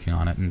right-clicking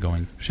on it and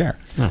going Share.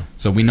 Oh.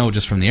 So we know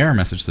just from the error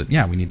message that,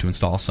 yeah, we need to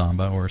install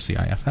Samba or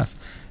CIFS.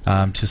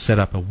 To set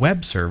up a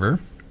web server,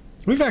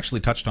 we've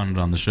actually touched on it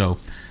on the show.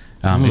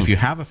 If you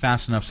have a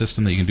fast enough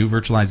system that you can do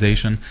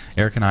virtualization,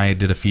 Eric and I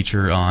did a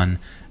feature on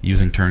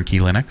using turnkey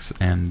Linux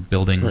and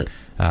building,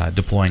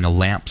 deploying a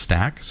LAMP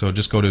stack. So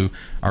just go to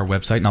our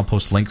website, and I'll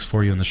post links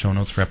for you in the show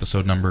notes for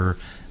episode number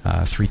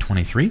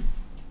 323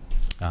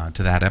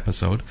 to that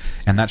episode,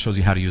 and that shows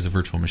you how to use a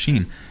virtual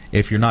machine.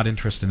 If you're not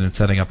interested in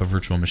setting up a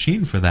virtual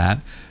machine for that,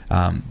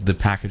 the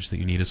package that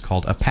you need is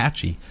called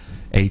Apache,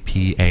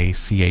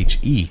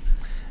 A-P-A-C-H-E,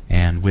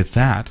 and with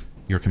that,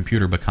 your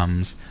computer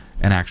becomes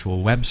an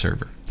actual web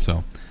server.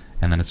 So,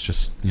 and then it's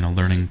just, you know,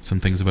 learning some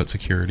things about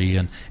security,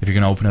 and if you're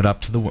going to open it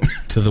up to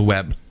the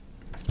web,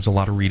 there's a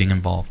lot of reading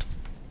involved.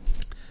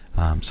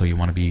 So you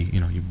want to be,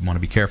 you want to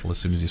be careful as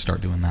soon as you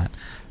start doing that,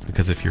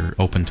 because if you're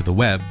open to the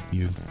web,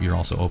 you're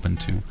also open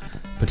to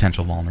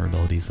potential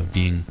vulnerabilities of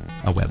being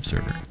a web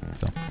server.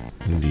 So,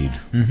 indeed.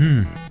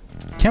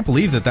 Can't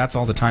believe that that's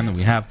all the time that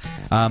we have.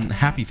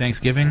 Happy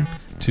Thanksgiving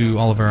to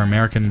all of our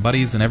American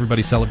buddies and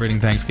everybody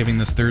celebrating Thanksgiving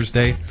this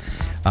Thursday.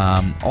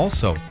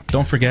 Also,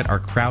 don't forget our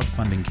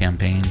crowdfunding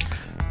campaign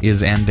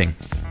is ending.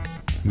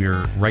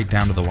 We're right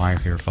down to the wire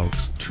here,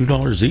 folks.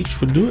 $2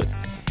 each would do it.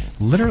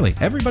 Literally,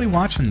 everybody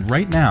watching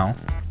right now,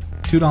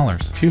 $2.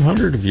 A few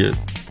hundred of you,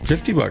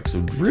 $50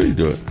 would really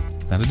do it.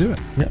 That'd do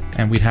it. Yeah.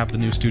 And we'd have the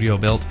new studio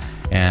built.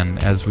 And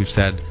as we've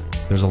said,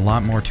 there's a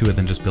lot more to it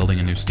than just building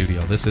a new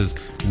studio. This is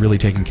really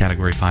taking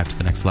Category 5 to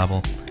the next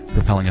level,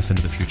 propelling us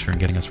into the future and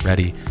getting us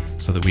ready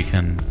so that we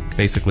can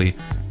basically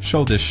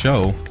show this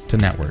show to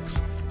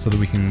networks, so that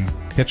we can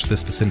pitch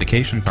this to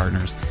syndication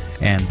partners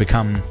and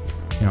become,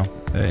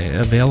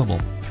 available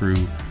through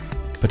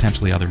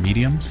potentially other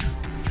mediums,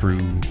 through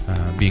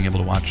being able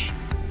to watch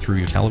through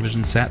your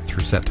television set,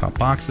 through set-top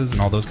boxes and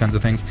all those kinds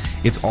of things.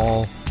 It's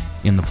all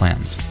in the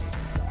plans.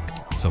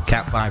 So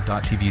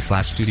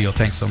cat5.tv/studio,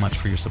 thanks so much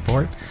for your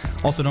support.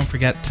 Also, don't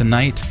forget,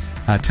 tonight,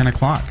 10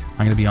 o'clock, I'm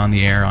going to be on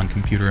the air on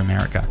Computer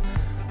America,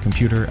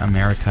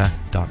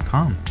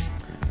 computeramerica.com.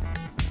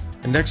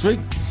 And next week,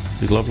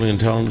 the lovely and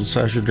talented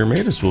Sasha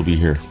Dermatis will be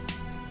here.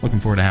 Looking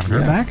forward to having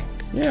her back.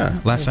 Yeah.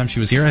 Last time she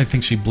was here, I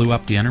think she blew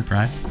up the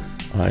Enterprise.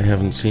 I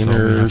haven't seen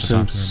her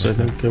since I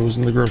think I was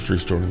in the grocery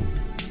store.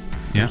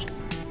 Yeah.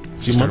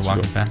 She started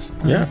walking fast.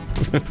 Yeah.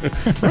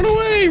 Run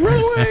away!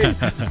 Run away!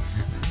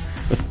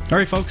 All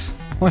right, folks.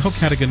 Well, I hope you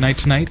had a good night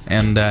tonight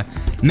and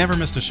never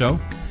missed a show.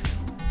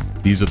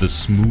 These are the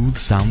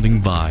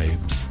smooth-sounding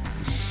vibes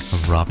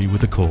of Robbie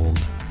with a cold.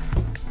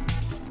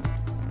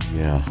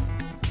 Yeah.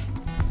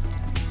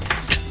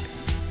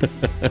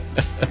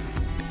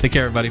 Take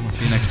care, everybody. We'll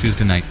see you next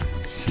Tuesday night.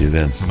 See you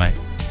then. Bye-bye.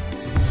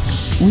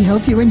 We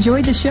hope you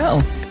enjoyed the show.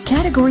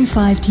 Category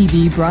 5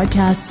 TV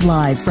broadcasts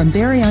live from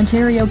Barrie,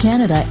 Ontario,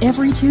 Canada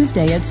every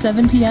Tuesday at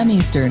 7 p.m.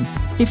 Eastern.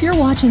 If you're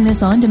watching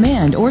this on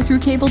demand or through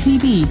cable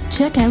TV,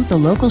 check out the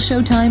local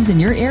show times in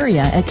your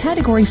area at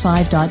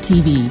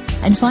Category5.tv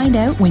and find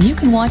out when you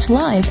can watch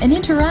live and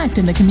interact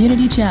in the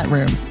community chat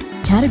room.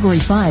 Category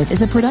 5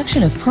 is a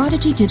production of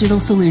Prodigy Digital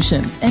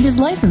Solutions and is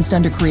licensed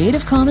under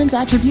Creative Commons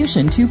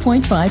Attribution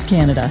 2.5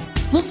 Canada.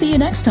 We'll see you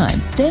next time.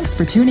 Thanks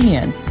for tuning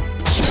in.